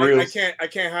this. I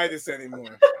can't hide this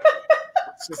anymore.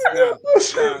 It's just no.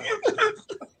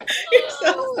 You're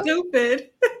so stupid.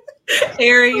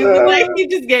 Harry, you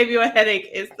just gave you a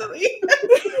headache instantly.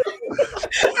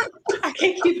 I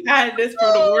can't keep hiding this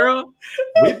from the world.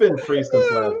 We've been free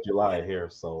since last July here,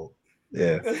 so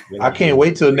yeah. I can't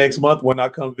wait till next month when I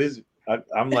come visit.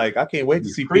 I'm like, I can't wait to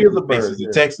see people's faces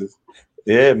in Texas.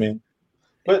 Yeah, man.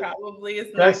 But probably is.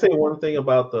 Can I say one thing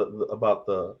about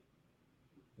the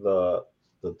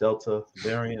Delta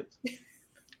variant?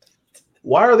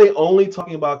 Why are they only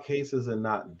talking about cases and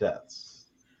not deaths?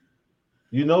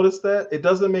 You notice that? It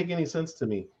doesn't make any sense to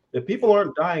me. If people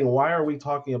aren't dying, why are we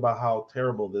talking about how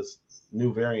terrible this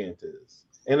new variant is?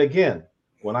 And again,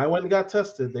 when I went and got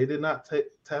tested, they did not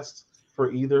test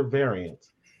for either variant.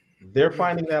 They're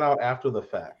finding that out after the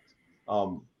fact.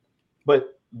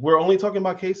 But we're only talking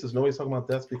about cases. Nobody's talking about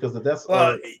deaths because the deaths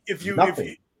are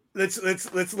nothing. Let's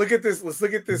look at this. Let's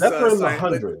look at this. Deaths are in the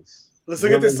hundreds. Let's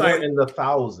look at this in the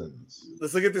thousands.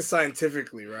 Let's look at this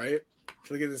scientifically, right?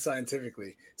 Let's look at this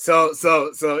scientifically. So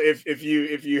if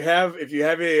you have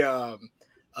a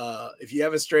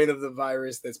strain of the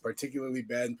virus that's particularly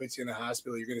bad and puts you in a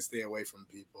hospital, you're going to stay away from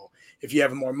people. If you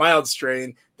have a more mild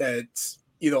strain that's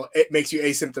it makes you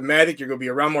asymptomatic, you're going to be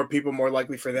around more people, more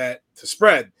likely for that to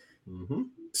spread. Mm-hmm.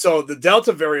 So the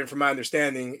Delta variant, from my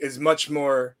understanding, is much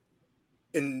more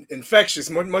infectious,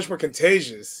 much more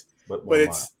contagious,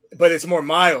 but it's more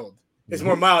mild. It's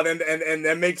more mild, and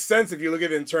that makes sense if you look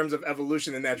at it in terms of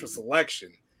evolution and natural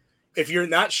selection. If you're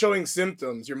not showing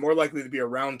symptoms, you're more likely to be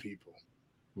around people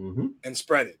and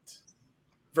spread it.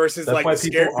 Versus That's like the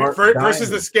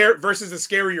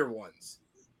scarier ones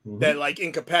that like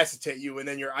incapacitate you and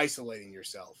then you're isolating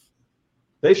yourself.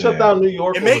 They shut down New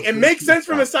York. It makes sense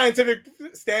from a scientific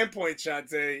standpoint,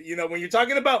 Shante. You know, when you're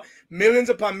talking about millions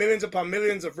upon millions upon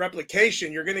millions of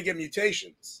replication, you're going to get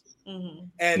mutations.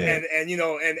 And you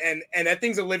know, and that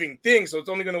thing's a living thing, so it's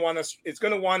only going to want to. It's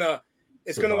going to want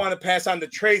to pass on the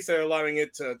traits that are allowing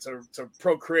it to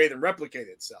procreate and replicate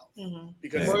itself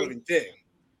because it's a living thing.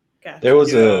 Gotcha. There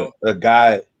was a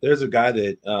guy. There's a guy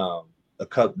that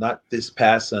not this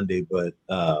past Sunday, but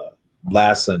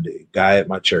last Sunday, guy at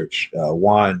my church,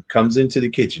 Juan, comes into the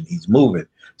kitchen. He's moving,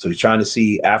 so he's trying to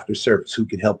see after service who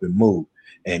can help him move.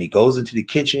 And he goes into the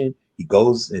kitchen. He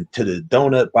goes into the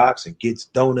donut box and gets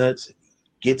donuts, and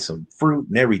gets some fruit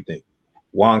and everything.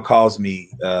 Juan calls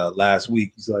me last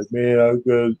week. He's like,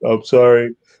 "Man, I'm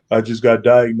sorry. I just got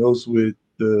diagnosed with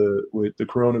the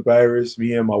coronavirus.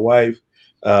 Me and my wife."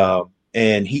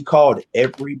 And he called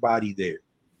everybody there.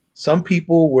 Some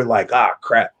people were like, "Ah,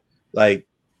 crap!" Like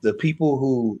the people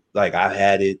who like I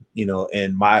had it, you know,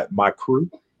 and my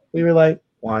crew, we were like,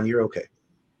 "Juan, you're okay.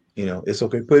 You know, it's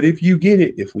okay. But if you get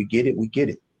it, if we get it, we get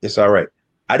it. It's all right.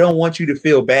 I don't want you to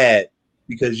feel bad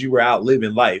because you were out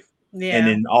living life, and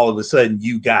then all of a sudden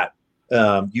you got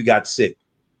sick.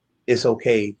 It's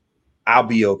okay. I'll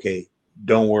be okay.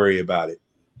 Don't worry about it."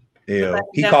 You know,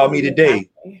 he called me today.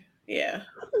 Yeah,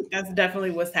 that's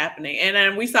definitely what's happening. And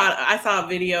then I saw a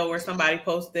video where somebody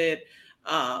posted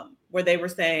where they were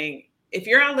saying, if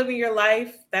you're out living your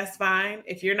life, that's fine.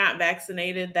 If you're not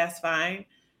vaccinated, that's fine.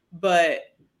 But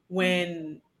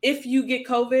if you get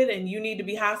COVID and you need to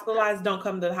be hospitalized, don't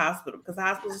come to the hospital because the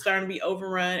hospitals are starting to be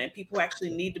overrun and people who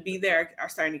actually need to be there are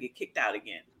starting to get kicked out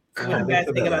again. So what do you guys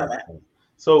think about that?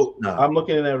 So I'm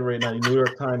looking at it right now. The New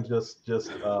York Times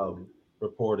just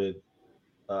reported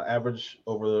average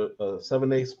over a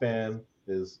 7-day span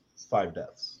is 5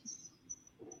 deaths.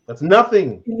 That's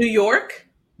nothing. In New York?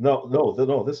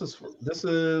 No. This is it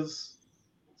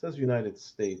says United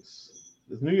States.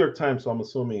 It's New York Times, so I'm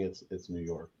assuming it's New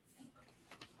York.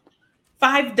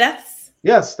 5 deaths?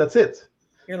 Yes, that's it.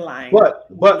 You're lying. But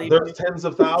there's tens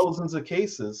of thousands of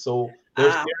cases, so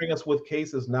they're scaring us with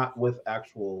cases, not with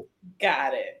actual.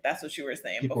 Got it. That's what you were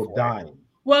saying. People before. Dying.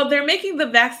 Well, they're making the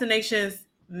vaccinations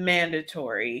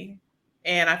mandatory,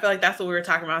 and I feel like that's what we were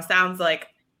talking about. Sounds like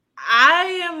I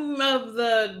am of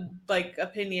the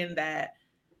opinion that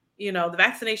the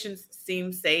vaccinations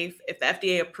seem safe. If the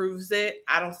FDA approves it,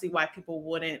 I don't see why people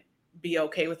wouldn't be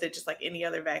okay with it, just like any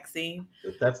other vaccine.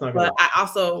 If that's not going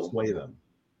to sway them.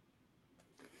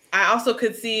 I also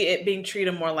could see it being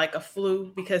treated more like a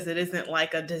flu because it isn't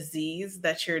like a disease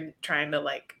that you're trying to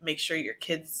make sure your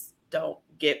kids don't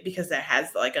get because it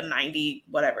has like a 90%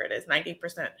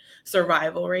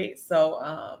 survival rate. So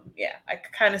I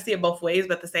kind of see it both ways,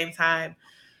 but at the same time,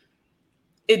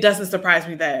 it doesn't surprise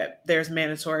me that there's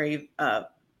mandatory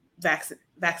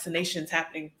vaccinations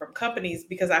happening from companies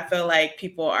because I feel like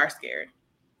people are scared.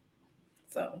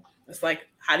 So it's like,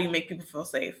 how do you make people feel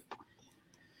safe?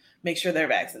 Make sure they're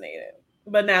vaccinated.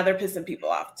 But now they're pissing people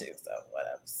off too. So what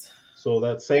else? So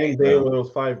that same day when there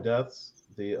was 5 deaths,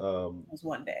 the it was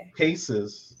one day.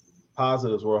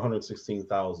 Positives were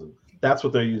 116,000. That's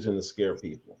what they're using to scare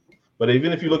people. But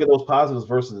even if you look at those positives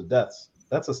versus the deaths,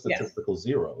 that's a statistical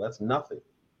zero. That's nothing.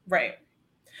 Right.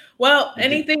 Well,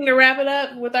 anything to wrap it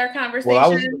up with our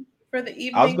conversation for the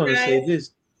evening? I was going to say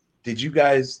this. Did you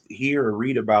guys hear or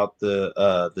read about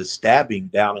the stabbing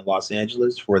down in Los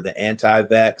Angeles for the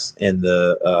anti-vax and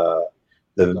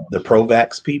the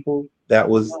pro-vax people? That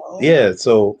was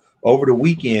So over the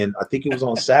weekend, I think it was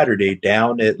on Saturday,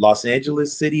 down at Los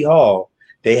Angeles City Hall,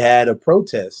 they had a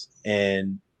protest,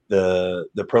 and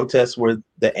the protests were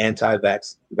the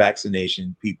anti-vax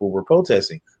vaccination people were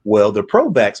protesting. Well, the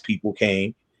pro-vax people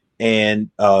came, and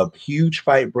a huge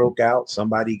fight broke out.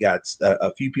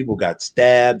 A few people got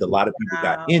stabbed. A lot of people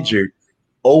got injured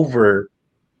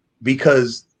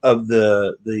because of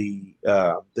the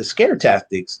scare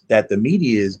tactics that the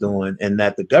media is doing and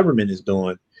that the government is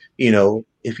doing.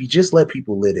 If you just let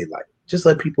people live their life, just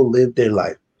let people live their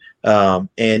life. And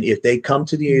if they come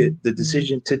to the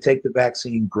decision to take the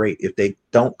vaccine, great. If they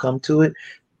don't come to it,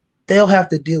 they'll have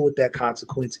to deal with that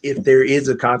consequence if there is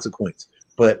a consequence.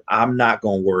 But I'm not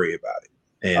going to worry about it.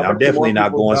 And I'm definitely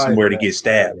not going somewhere to get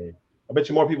stabbed. I bet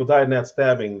you more people died in that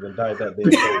stabbing than died that day.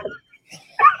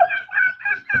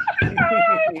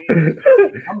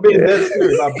 I'm being dead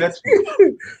serious. I bet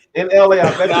you. In LA,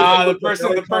 I bet Nah, you. the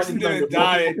person didn't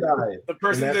die. The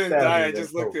person didn't die. I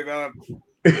just looked it up.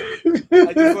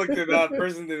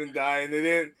 Person didn't die, and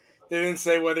they didn't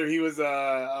say whether he was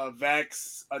a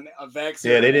vax.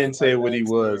 Yeah, they didn't say what he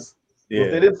was. Yeah, well,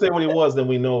 if they didn't say what he was, then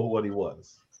we know what he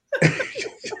was.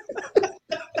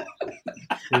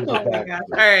 Oh my gosh.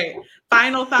 All right.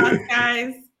 Final thoughts,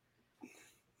 guys.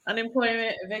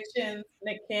 Unemployment, evictions,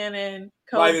 Nick Cannon,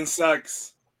 Biden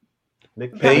sucks.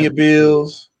 Pay your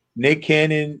bills. Nick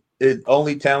Cannon is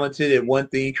only talented at one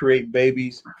thing: create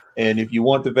babies. And if you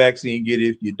want the vaccine, get it.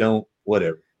 If you don't,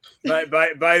 whatever.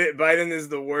 Biden is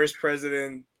the worst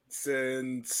president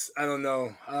since I don't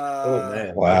know. Oh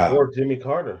man! Wow. Before Jimmy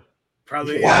Carter.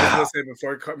 Probably. Wow. Yeah, I was gonna say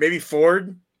before maybe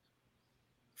Ford.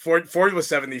 Ford was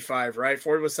 75, right?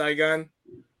 Ford was Saigon.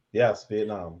 Yes,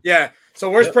 Vietnam. Yeah.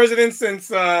 So worst president since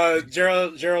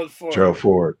Gerald Ford. Gerald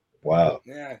Ford. Wow.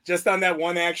 Yeah. Just on that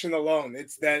one action alone,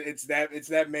 it's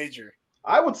that major.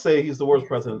 I would say he's the worst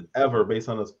president ever, based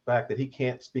on the fact that he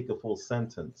can't speak a full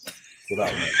sentence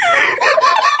without me.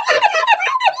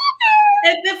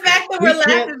 And the fact that we're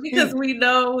laughing because we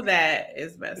know that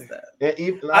is messed up. And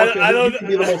even, you can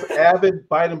be the most avid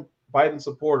Biden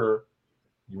supporter.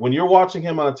 When you're watching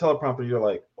him on a teleprompter, you're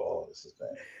like, "Oh, this is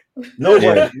bad."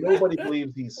 Nobody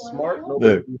believes he's smart.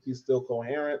 Nobody believes he's still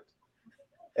coherent.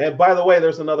 And by the way,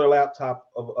 there's another laptop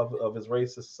of his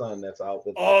racist son that's out.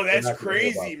 That's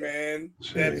crazy, man!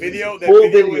 That video,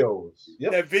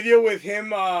 that video with him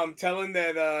telling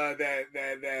that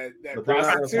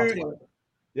prostitute.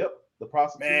 Yep, the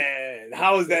prostitute. Man,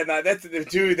 how is that not? That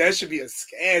should be a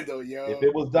scandal, yo. If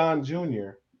it was Don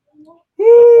Jr.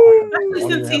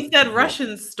 Especially since he said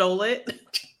Russians stole it.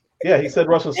 Yeah, he said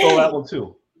Russians stole that one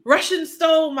too. Russians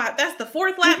stole that's the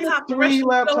fourth laptop. 3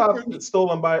 laptops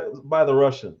stolen by the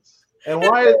Russians. And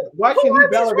why can he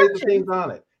validate the things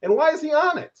on it? And why is he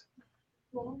on it?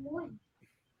 I don't know.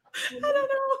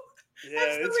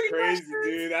 Yeah, it's crazy,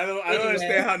 dude. I don't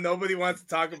understand how nobody wants to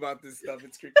talk about this stuff.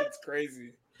 It's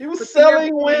crazy. He was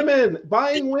selling women,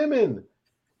 buying women.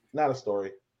 Not a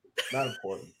story. Not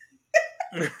important.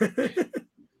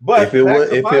 But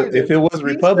if it was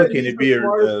Republican, it'd be a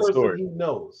story. He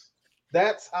knows.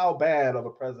 That's how bad of a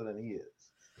president he is.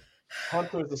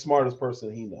 Hunter is the smartest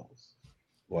person he knows.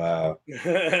 Wow.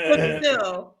 But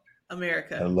still,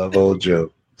 America. I love old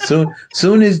Joe.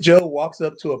 Soon as Joe walks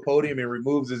up to a podium and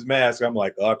removes his mask, I'm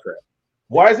like, oh crap.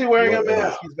 Why is he wearing a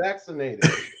mask? He's vaccinated.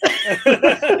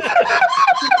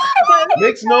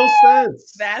 Makes no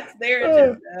sense. That's their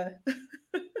agenda.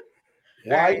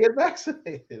 Why get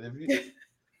vaccinated?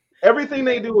 Everything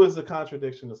they do is a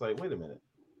contradiction. It's like, wait a minute.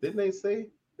 Didn't they say?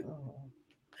 Oh.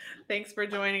 Thanks for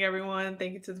joining, everyone.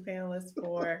 Thank you to the panelists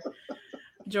for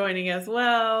joining as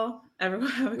well. Everyone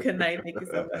have a good night. Thank you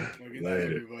so much. Good night,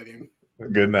 everybody.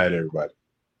 Good night, everybody.